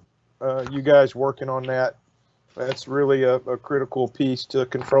you guys working on that. That's really a critical piece to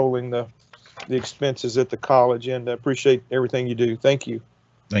controlling the expenses at the college, and I appreciate everything you do. Thank you.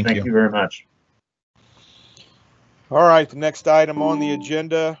 Thank Thank you very much. All right, the next item on the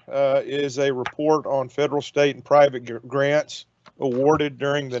agenda is a report on federal, state, and private grants awarded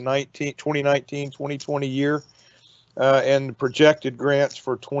during the 2019-2020 year and projected grants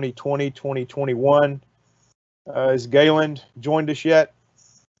for 2020-2021. Has Galen joined us yet?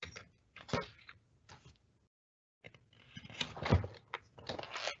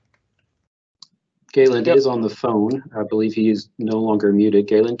 Galen is on the phone. I believe he is no longer muted.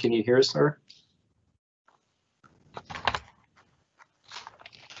 Galen, can you hear us, sir?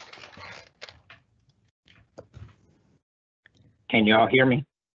 Can you all hear me?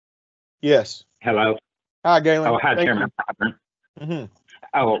 Yes. Hello. Hi, Galen. Oh, hi, Thank Chairman Pyburn. you.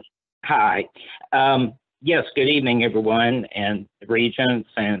 Oh, hi. Yes, good evening, everyone, and Regents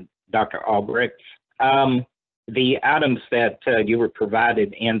and Dr. Albrecht. The items that you were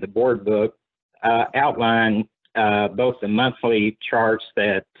provided in the board book outline both the monthly charts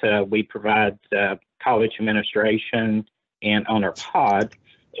that we provide college administration and on our pod,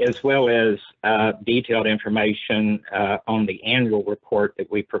 as well as detailed information on the annual report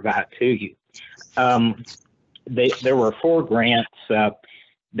that we provide to you. There were 4 grants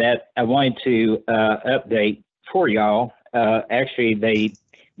that I wanted to update for y'all. Actually,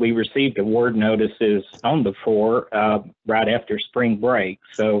 we received award notices on the 4 right after spring break,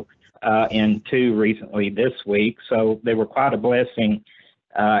 so and 2 recently this week. So they were quite a blessing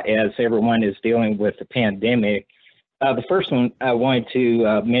as everyone is dealing with the pandemic. The first one I wanted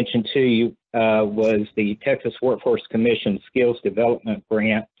to mention to you was the Texas Workforce Commission Skills Development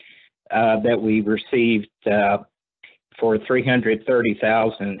Grant that we received for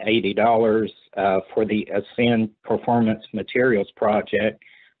 $330,080 for the Ascend Performance Materials Project.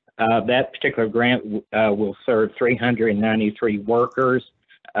 That particular grant will serve 393 workers,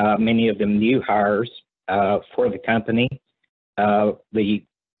 many of them new hires for the company. The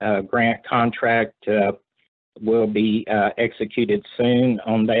grant contract will be executed soon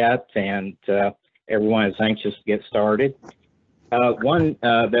on that, and everyone is anxious to get started. One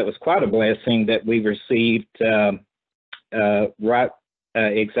that was quite a blessing that we received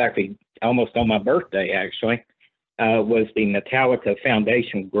exactly almost on my birthday, actually, was the Metallica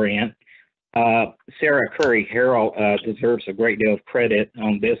Foundation grant. Sarah Curry Harrell deserves a great deal of credit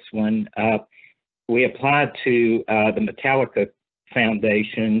on this one. We applied to the Metallica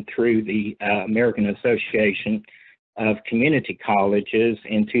Foundation through the American Association of Community Colleges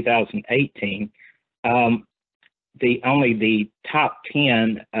in 2018. Only the top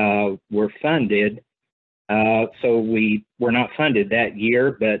 10 were funded, so we were not funded that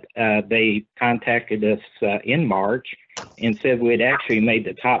year, but they contacted us in March and said we'd actually made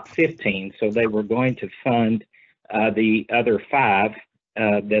the top 15, so they were going to fund the other 5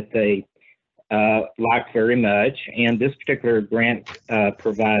 that they liked very much. And this particular grant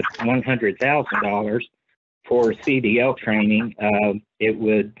provides $100,000 for CDL training. It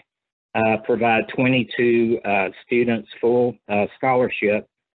would provide 22 students full scholarship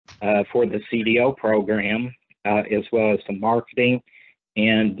for the CDO program, as well as some marketing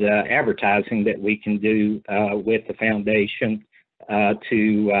and advertising that we can do with the foundation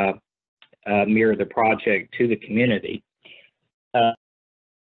to mirror the project to the community.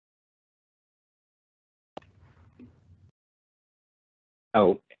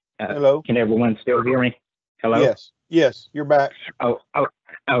 Hello. Can everyone still hear me? Hello? Yes, you're back. Oh,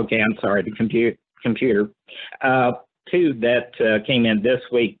 okay, I'm sorry, the computer. Two that came in this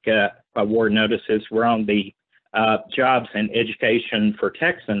week, award notices were on the Jobs and Education for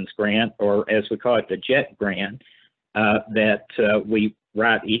Texans grant, or as we call it, the JET grant, that we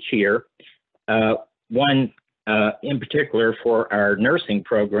write each year. One in particular for our nursing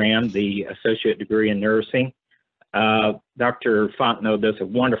program, the associate degree in nursing. Dr. Fontenot does a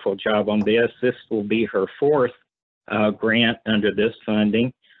wonderful job on this. This will be her fourth grant under this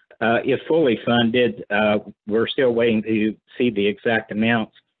funding. If fully funded, we're still waiting to see the exact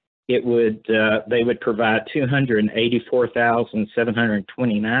amounts. It would they would provide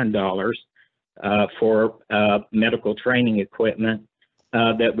 $284,729 for medical training equipment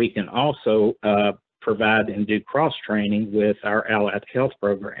that we can also provide and do cross training with our allied health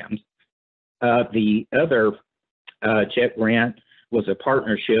programs. The other JET grant was a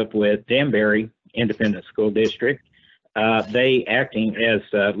partnership with Danbury Independent School District. They, acting as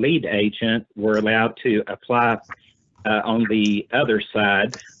a lead agent, were allowed to apply on the other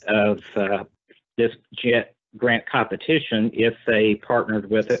side of this JET grant competition if they partnered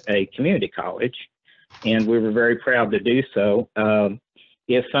with a community college. And we were very proud to do so.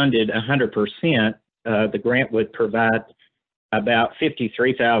 If funded 100%, the grant would provide about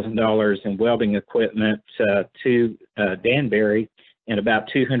 $53,000 in welding equipment to Danbury and about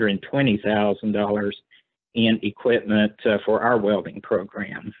 $220,000 in equipment for our welding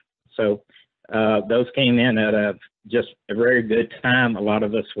program. So those came in at just a very good time. A lot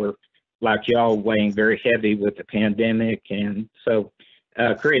of us were, like y'all, weighing very heavy with the pandemic, and so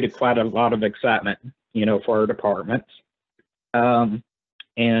created quite a lot of excitement, for our departments.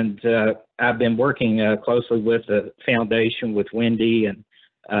 And I've been working closely with the foundation, with Wendy and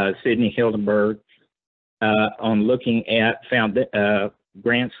Sydney Hildenberg, on looking at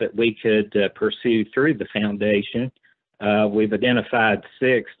grants that we could pursue through the foundation. We've identified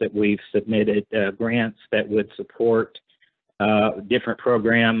 6 that we've submitted grants that would support different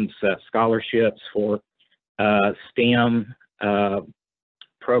programs, scholarships for STEM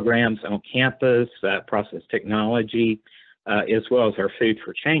programs on campus, process technology, as well as our Food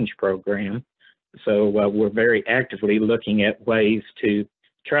for Change program. So we're very actively looking at ways to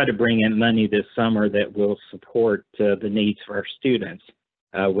try to bring in money this summer that will support the needs of our students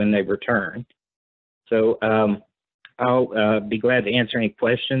when they return. So I'll be glad to answer any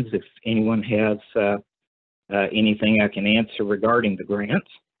questions if anyone has anything I can answer regarding the grants.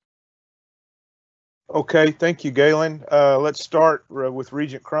 Okay, thank you, Galen. Let's start with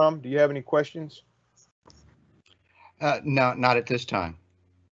Regent Crum. Do you have any questions? No, not at this time.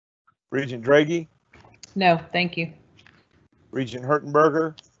 Regent Draghi? No, thank you. Regent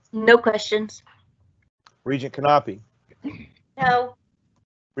Hertenberger? No questions. Regent Kanapi? No.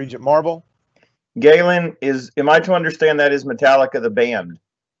 Regent Marble? Galen, am I to understand that is Metallica, the band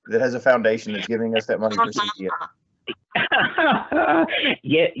that has a foundation that's giving us that money for CDO?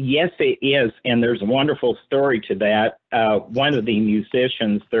 Yes, it is. And there's a wonderful story to that. One of the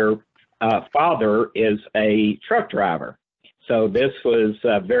musicians, their father is a truck driver. So this was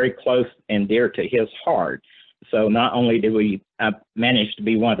very close and dear to his heart. So not only did we manage to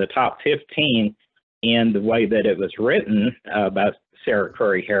be one of the top 15 in the way that it was written by Sarah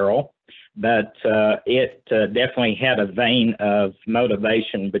Curry Harrell, but it definitely had a vein of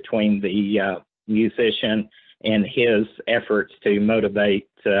motivation between the musician and his efforts to motivate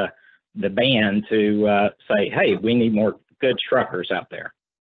the band to say, hey, we need more good truckers out there.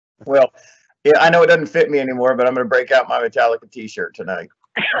 Well, yeah, I know it doesn't fit me anymore, but I'm going to break out my Metallica t-shirt tonight.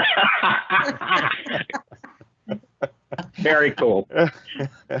 Very cool.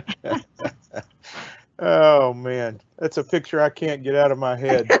 Oh, man. That's a picture I can't get out of my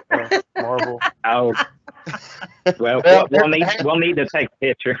head, Marvel. Oh, well, we'll need to take a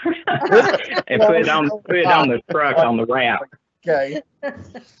picture and put it on the truck on the wrap. Okay.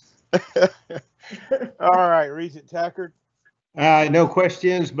 All right, Regent Tackard. No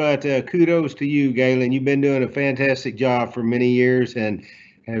questions, but kudos to you, Galen. You've been doing a fantastic job for many years and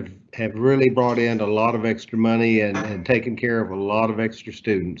have really brought in a lot of extra money and taken care of a lot of extra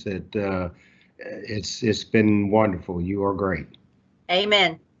students. It's been wonderful. You are great.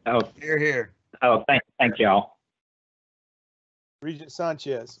 Amen. Oh, Here, here. Oh, thank y'all. Regent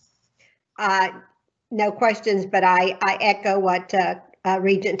Sanchez. No questions, but I echo what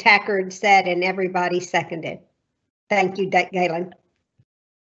Regent Tackard said and everybody seconded. Thank you, Galen.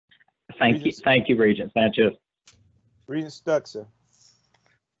 Thank you, Regent Sanchez. Regent Stutzer.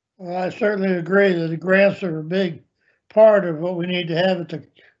 Well, I certainly agree that the grants are a big part of what we need to have to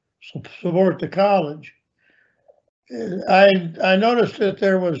support the college. I noticed that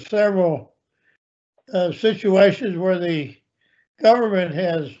there was several situations where the government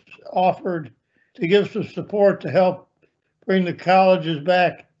has offered to give some support to help bring the colleges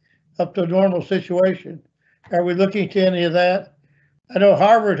back up to a normal situation. Are we looking to any of that? I know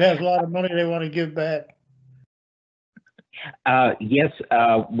Harvard has a lot of money they want to give back. Yes,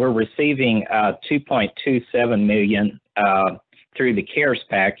 we're receiving $2.27 million through the CARES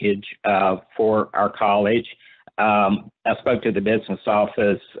package for our college. I spoke to the business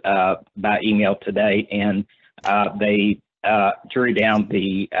office by email today, and they drew down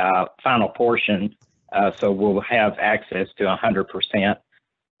the final portion, so we'll have access to 100%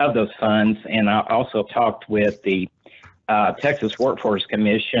 of those funds. And I also talked with the Texas Workforce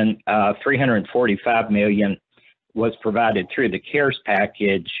Commission. $345 million was provided through the CARES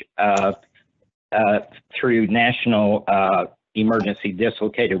package through National Emergency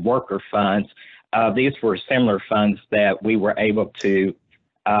Dislocated Worker Funds. These were similar funds that we were able to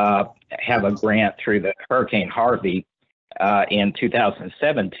have a grant through the Hurricane Harvey in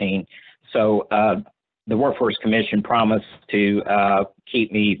 2017. So the Workforce Commission promised to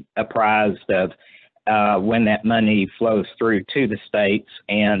keep me apprised of when that money flows through to the states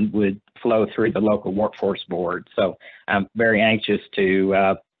and would flow through the local workforce board. So I'm very anxious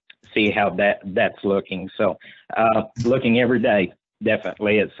to see how that's looking. So looking every day,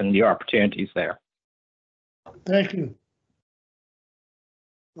 definitely at some new opportunities there. Thank you.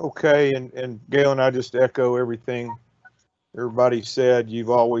 Okay, and Galen, I just echo everything everybody said.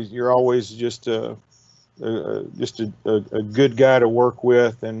 You're always just a good guy to work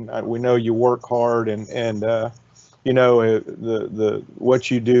with, and we know you work hard, and you know the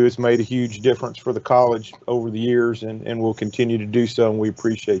what you do has made a huge difference for the college over the years, and will continue to do so, and we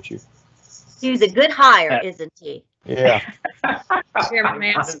appreciate you. He's a good hire, isn't he? Yeah. Chairman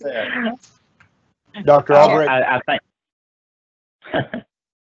Mance. Dr. Albrecht. I think.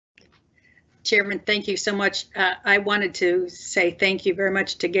 Chairman, thank you so much. I wanted to say thank you very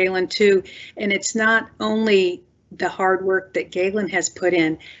much to Galen too. And it's not only the hard work that Galen has put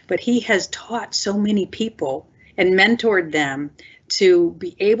in, but he has taught so many people and mentored them to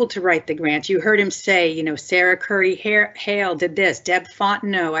be able to write the grants. You heard him say, you know, Sarah Curry Hale did this, Deb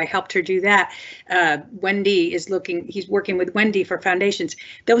Fontenot, I helped her do that. Wendy he's working with Wendy for foundations.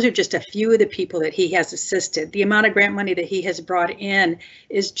 Those are just a few of the people that he has assisted. The amount of grant money that he has brought in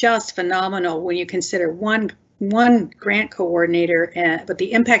is just phenomenal when you consider one grant coordinator, but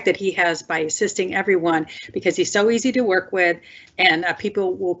the impact that he has by assisting everyone, because he's so easy to work with, and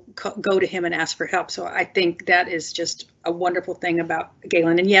people will go to him and ask for help. So I think that is just a wonderful thing about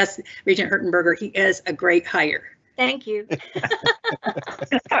Galen. And yes, Regent Hertenberger, he is a great hire. Thank you.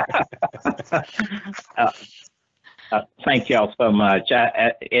 Thank y'all so much.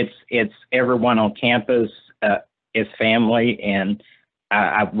 It's everyone on campus is family, and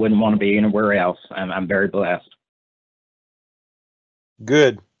I wouldn't want to be anywhere else. I'm very blessed.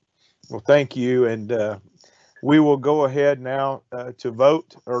 Good. Well, thank you. And we will go ahead now to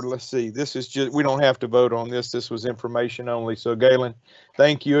vote, or let's see, this is just, we don't have to vote on this. This was information only. So Galen,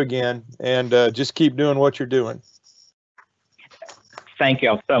 thank you again, and just keep doing what you're doing. Thank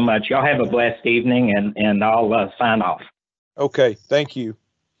y'all so much. Y'all have a blessed evening, and I'll sign off. Okay. Thank you.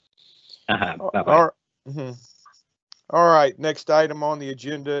 Bye-bye. All right, next item on the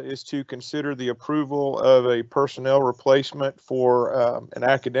agenda is to consider the approval of a personnel replacement for an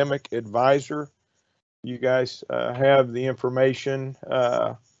academic advisor. You guys have the information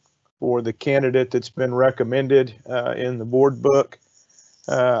for the candidate that's been recommended in the board book.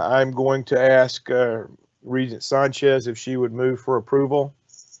 I'm going to ask Regent Sanchez if she would move for approval.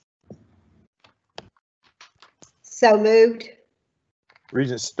 So moved.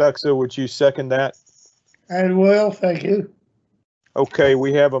 Regent Stutzer, would you second that? I will, thank you. Okay,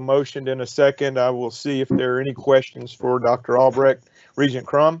 we have a motion and a second. I will see if there are any questions for Dr. Albrecht. Regent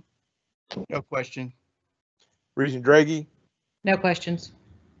Crum? No question. Regent Draghi? No questions.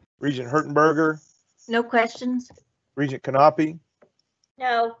 Regent Hertenberger? No questions? Regent Kanapi?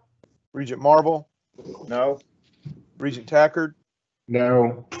 No. Regent Marble? No. Regent Tackard?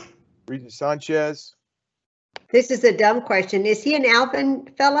 No. Regent Sanchez? This is a dumb question. Is he an Alvin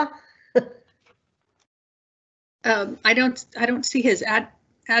fella? I don't see his ad.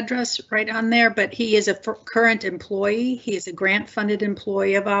 address right on there, but he is a current employee. He is a grant-funded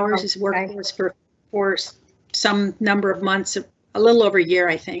employee of ours. He's worked for us for some number of months, a little over a year,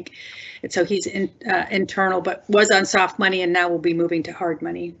 I think. And so he's internal, but was on soft money and now will be moving to hard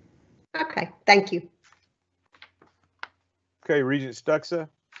money. Okay, thank you. Okay, Regent Stuxa.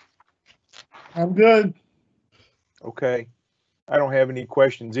 I'm good. Okay. I don't have any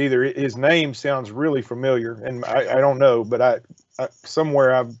questions either. His name sounds really familiar, and I don't know, but I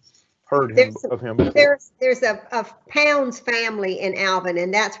somewhere I've heard of him before. There's a Pounds family in Alvin,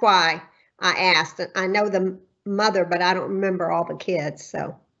 and that's why I asked. I know the mother, but I don't remember all the kids.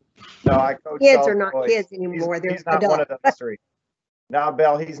 So No, I coach kids all are not boys. kids anymore. They're He's not adults. one of those three. No,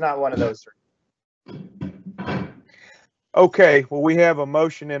 Belle, he's not one of those three. Okay, well, we have a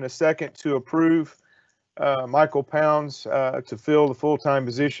motion and a second to approve Michael Pounds to fill the full-time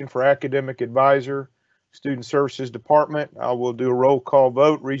position for academic advisor, Student Services Department. I will do a roll call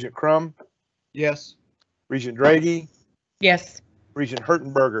vote. Regent Crum? Yes. Regent Draghi? Yes. Regent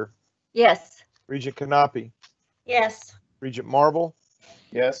Hertenberger? Yes. Regent Kanapi? Yes. Regent Marble?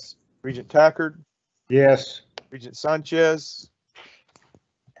 Yes. Regent Tackard? Yes. Regent Sanchez?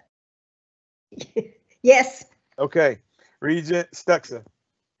 Yes. Okay. Regent Stuxa?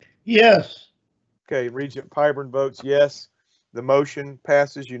 Yes. Okay, Regent Pyburn votes yes. The motion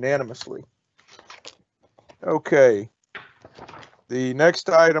passes unanimously. Okay. The next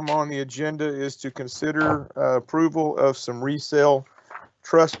item on the agenda is to consider approval of some resale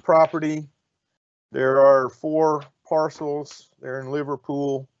trust property. There are 4 parcels. They're in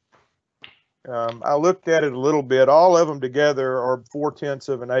Liverpool. I looked at it a little bit. All of them together are 4/10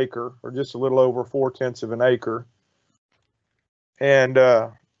 of an acre, or just a little over 4/10 of an acre. And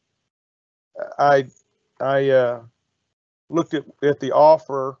I looked at the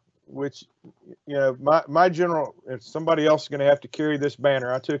offer, which, you know, my general, if somebody else is going to have to carry this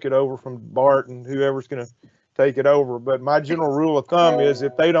banner, I took it over from Bart and whoever's going to take it over. But my general rule of thumb is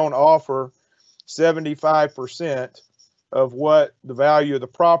if they don't offer 75% of what the value of the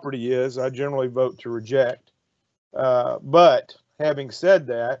property is, I generally vote to reject. But having said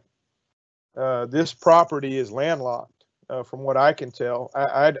that, this property is landlocked. From what I can tell,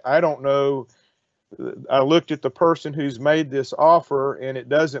 I don't know. I looked at the person who's made this offer, and it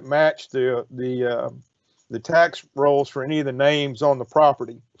doesn't match the tax rolls for any of the names on the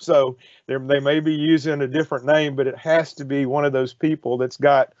property. So they may be using a different name, but it has to be one of those people that's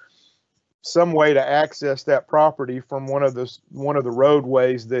got some way to access that property from one of the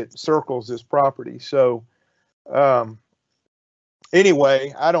roadways that circles this property. So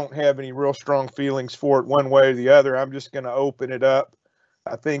anyway, I don't have any real strong feelings for it one way or the other. I'm just going to open it up.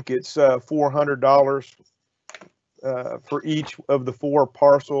 I think it's $400 for each of the 4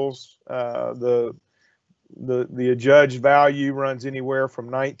 parcels. The adjudged value runs anywhere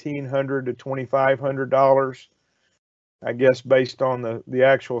from $1,900 to $2,500, I guess, based on the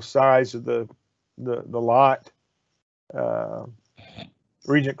actual size of the lot.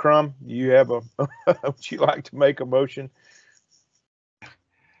 Regent Crum, do you have would you like to make a motion?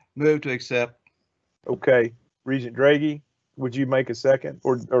 Move to accept. Okay, Regent Draghi, would you make a second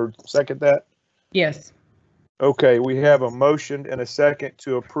or second that? Yes. Okay, we have a motion and a second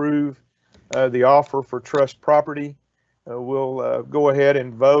to approve the offer for trust property. We'll go ahead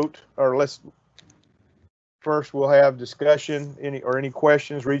and vote, or first we'll have discussion. Any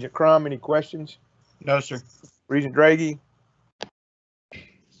questions? Regent Crum, any questions? No, sir. Regent Draghi?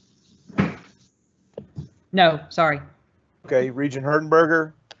 No, sorry. Okay, Regent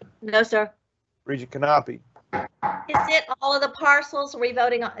Hertenberger? No, sir. Regent Kanapi? Is it all of the parcels? Are we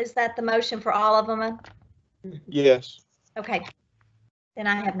voting on, is that the motion for all of them? Yes. Okay, then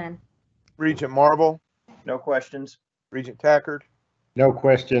I have none. Regent Marble? No questions. Regent Tackard? No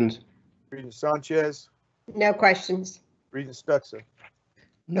questions. Regent Sanchez? No questions. Regent Stuxa?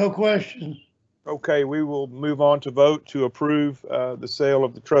 No questions. Okay, we will move on to vote to approve the sale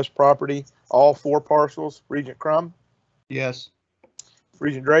of the trust property, all 4 parcels. Regent Crum? Yes.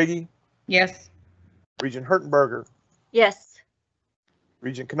 Regent Draghi? Yes. Regent Hertenberger? Yes.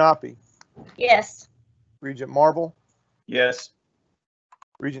 Regent Kanapi? Yes. Regent Marble? Yes.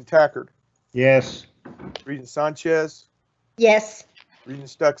 Regent Tackard? Yes. Regent Sanchez? Yes. Regent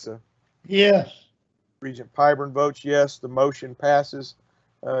Stuxa? Yes. Regent Pyburn votes yes. The motion passes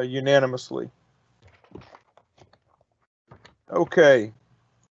unanimously. Okay.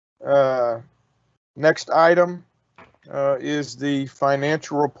 Next item is the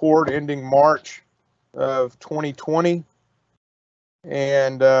financial report ending March of 2020.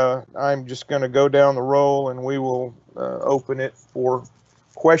 And I'm just going to go down the roll and we will open it for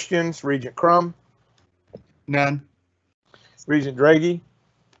questions. Regent Crum? None. Regent Draghi?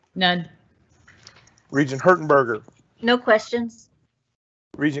 None. Regent Hertenberger, No questions.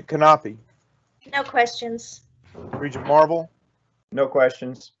 Regent Kanapi, No questions. Regent Marble, No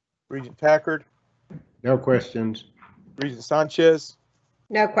questions. Regent Tackard, No questions. Regent Sanchez,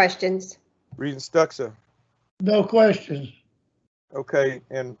 No questions. Regent Stuxa. No questions. Okay,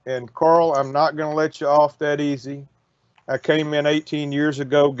 and Carl, I'm not going to let you off that easy. I came in 18 years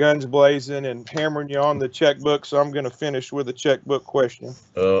ago, guns blazing and hammering you on the checkbook, so I'm going to finish with a checkbook question.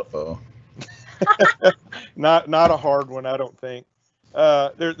 Uh-oh. Not a hard one, I don't think.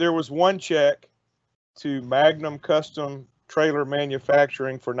 There was one check to Magnum Custom Trailer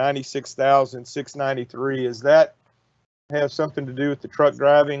Manufacturing for $96,693. Does that have something to do with the truck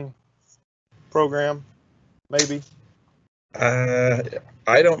driving program? Maybe.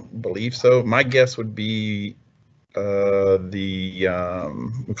 I don't believe so. My guess would be we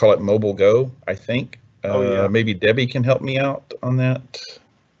call it Mobile Go, I think. Oh, yeah. Maybe Debbie can help me out on that,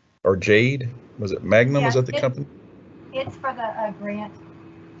 or Jade. Was it Magnum? Was that the company? It's for the grant.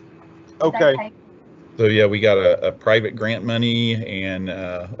 Okay. So yeah, we got a private grant money and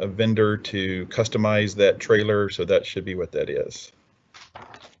a vendor to customize that trailer. So that should be what that is.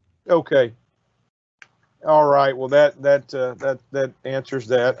 Okay. All right. Well, that answers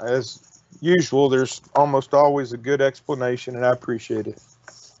that. As usual, there's almost always a good explanation, and I appreciate it.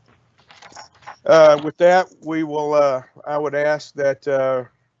 With that, we will. I would ask that.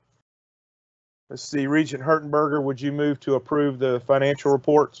 Let's see, Regent Hertenberger, would you move to approve the financial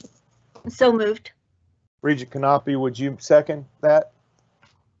reports? So moved. Regent Kanapi, would you second that?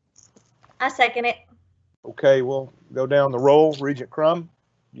 I second it. Okay, we'll go down the roll. Regent Crum,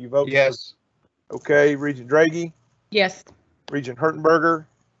 do you vote? Yes. Okay, Regent Draghi, Yes. Regent Hertenberger,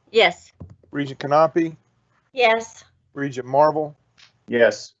 Yes. Regent Kanapi, Yes. Regent Marble,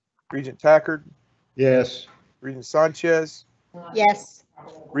 Yes. Regent Tackard, Yes. Regent Sanchez, Yes.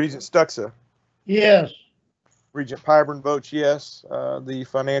 Regent Stuxa. Yes. Regent Pyburn votes yes. The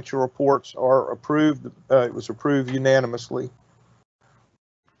financial reports are approved. It was approved unanimously.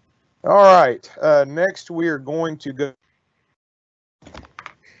 All right. Next, we are going to go.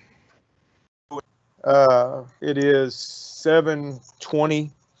 It is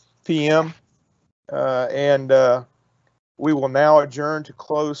 7:20 p.m. And we will now adjourn to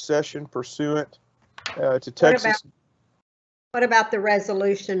closed session pursuant to Texas. What about the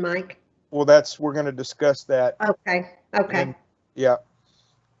resolution, Mike? Well, we're going to discuss that. Okay. Okay. And, yeah.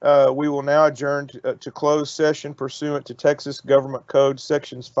 We will now adjourn to closed session pursuant to Texas Government Code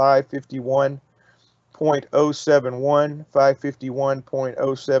sections 551.071,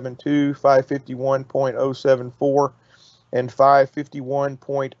 551.072, 551.074, and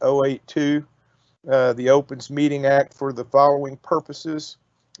 551.082. The Opens Meeting Act for the following purposes.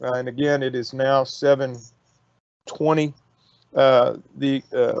 And again, it is now 7:20.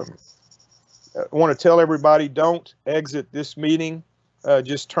 I want to tell everybody, don't exit this meeting.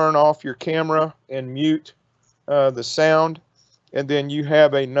 Just turn off your camera and mute the sound. And then you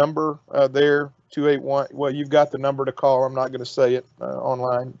have a number there, 281. Well, you've got the number to call. I'm not going to say it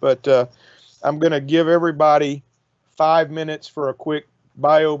online, but I'm going to give everybody 5 minutes for a quick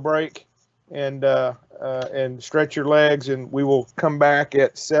bio break and stretch your legs, and we will come back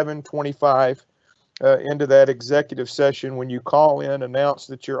at 7:25 into that executive session. When you call in, announce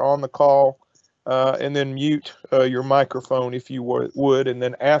that you're on the call. And then mute your microphone if you would. And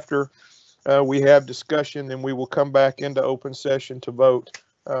then after we have discussion, then we will come back into open session to vote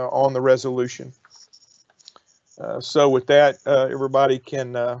on the resolution. So with that, everybody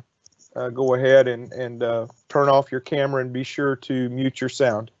can go ahead and turn off your camera and be sure to mute your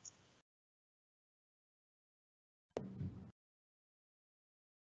sound.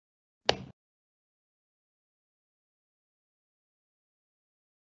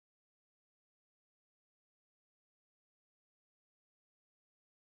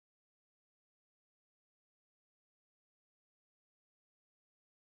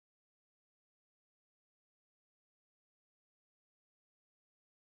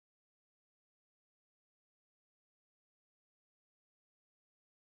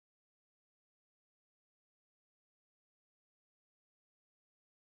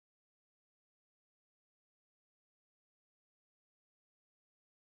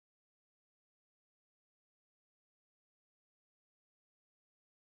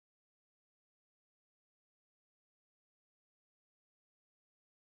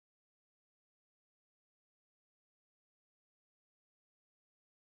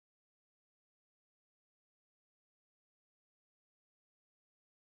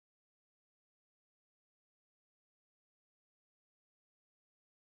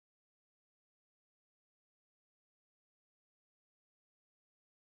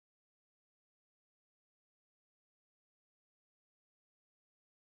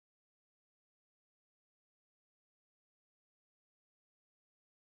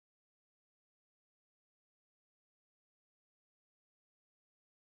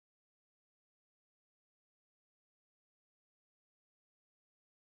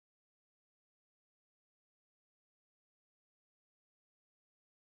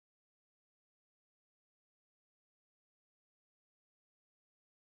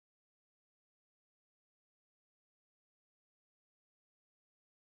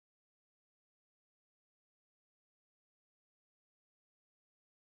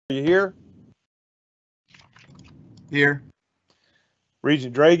 you here? Here.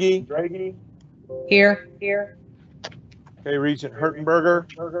 Regent Draghi? Here. Okay, Regent Hertenberger?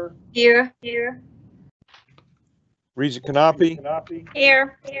 Here. Regent Kanapi?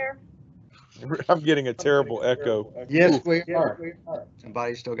 Here. I'm getting a terrible echo. Yes, Ooh. we are.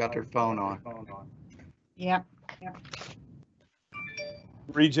 Somebody still got their phone on. Yep.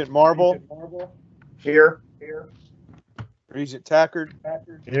 Regent Marble? Here. Regent Tackard?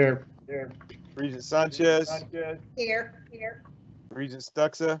 Here. Regent Sanchez? Here. Regent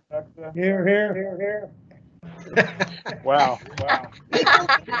Stuxa? Here. Wow.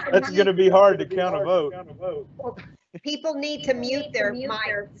 That's going to be hard to count a vote. People need to mute their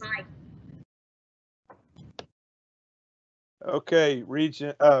mics. Okay,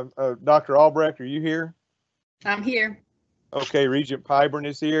 Regent, Dr. Albrecht, are you here? I'm here. Okay, Regent Pyburn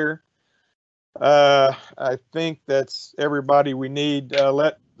is here. I think that's everybody we need.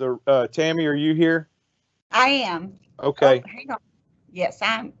 Tammy, are you here? I am. Okay. Oh, hang on. Yes,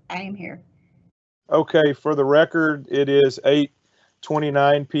 I am here. Okay, for the record, it is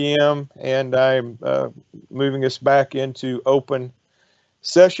 8:29 p.m. and I'm moving us back into open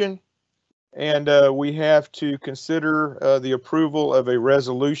session. And we have to consider the approval of a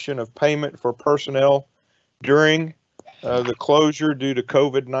resolution of payment for personnel during the closure due to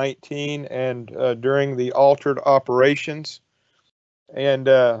COVID-19 and during the altered operations. And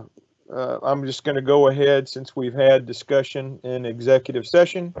I'm just going to go ahead, since we've had discussion in executive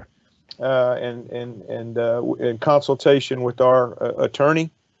session and in consultation with our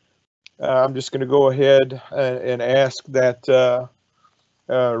attorney. I'm just going to go ahead and ask that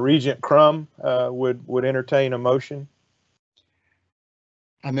Regent Crum would entertain a motion.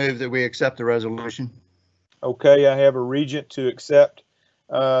 I move that we accept the resolution. Okay, I have a Regent to accept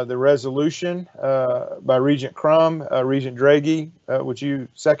the resolution by Regent Crum. Regent Draghi, would you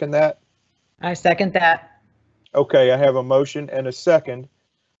second that? I second that. Okay, I have a motion and a second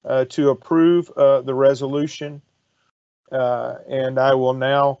to approve the resolution. And I will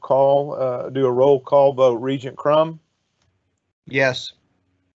now do a roll call vote. Regent Crum? Yes.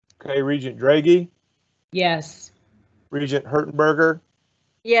 Okay, Regent Draghi? Yes. Regent Hertenberger?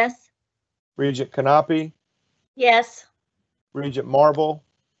 Yes. Regent Kanapi? Yes. Regent Marble?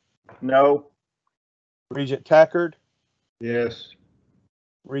 No. Regent Tackard? Yes.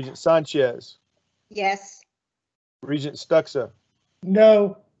 Regent Sanchez? Yes. Regent Stuxa?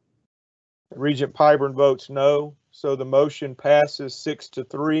 No. Regent Pyburn votes no, so the motion passes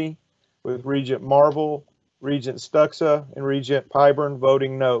 6-3 with Regent Marble, Regent Stuxa, and Regent Pyburn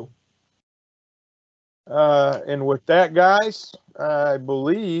voting no. And with that, guys, I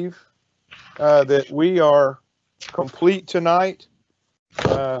believe that we are complete tonight.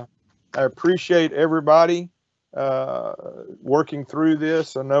 I appreciate everybody working through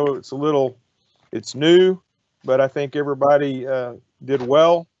this. I know it's new, but I think everybody did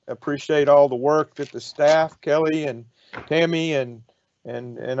well. Appreciate all the work that the staff, Kelly and Tammy, and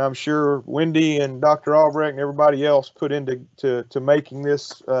I'm sure Wendy and Dr. Albrecht and everybody else put into making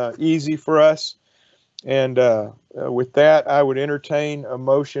this easy for us. And with that, I would entertain a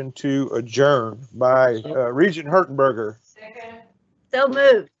motion to adjourn by Regent Hertenberger. So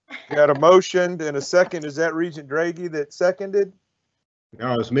moved. Got a motion and a second. Is that Regent Draghi that seconded?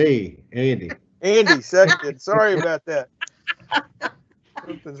 No, it's me, Andy. Andy seconded. Sorry about that.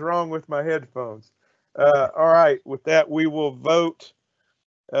 Something's wrong with my headphones. All right. With that, we will vote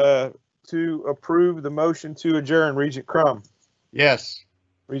to approve the motion to adjourn. Regent Crum? Yes.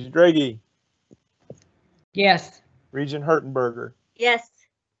 Regent Draghi? Yes. Regent Hertenberger? Yes.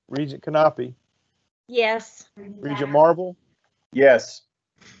 Regent Kanapi? Yes. Regent Marble? Yes.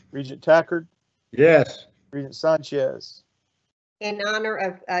 Regent Tackard? Yes. Regent Sanchez? In honor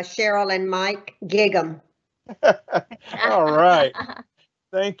of Cheryl and Mike, gig 'em. All right.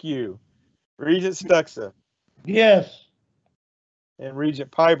 Thank you. Regent Stuxa? Yes. And Regent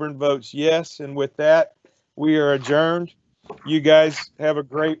Pyburn votes yes. And with that, we are adjourned. You guys have a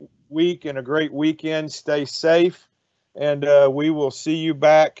great week and a great weekend. Stay safe. And we will see you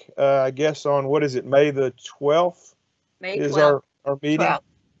back, I guess, on what is it, May the 12th? May Is 12th. our meeting? 12th.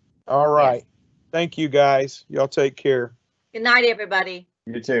 All right. Yes. Thank you, guys. Y'all take care. Good night, everybody.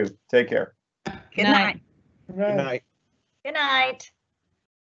 You too. Take care. Good night. Good night. Good night.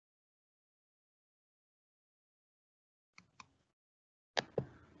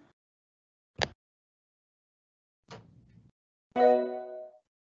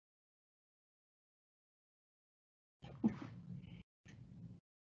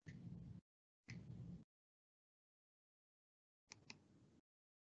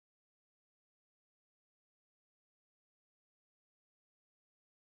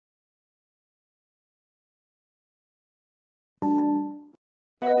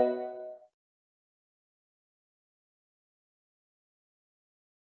 Bye.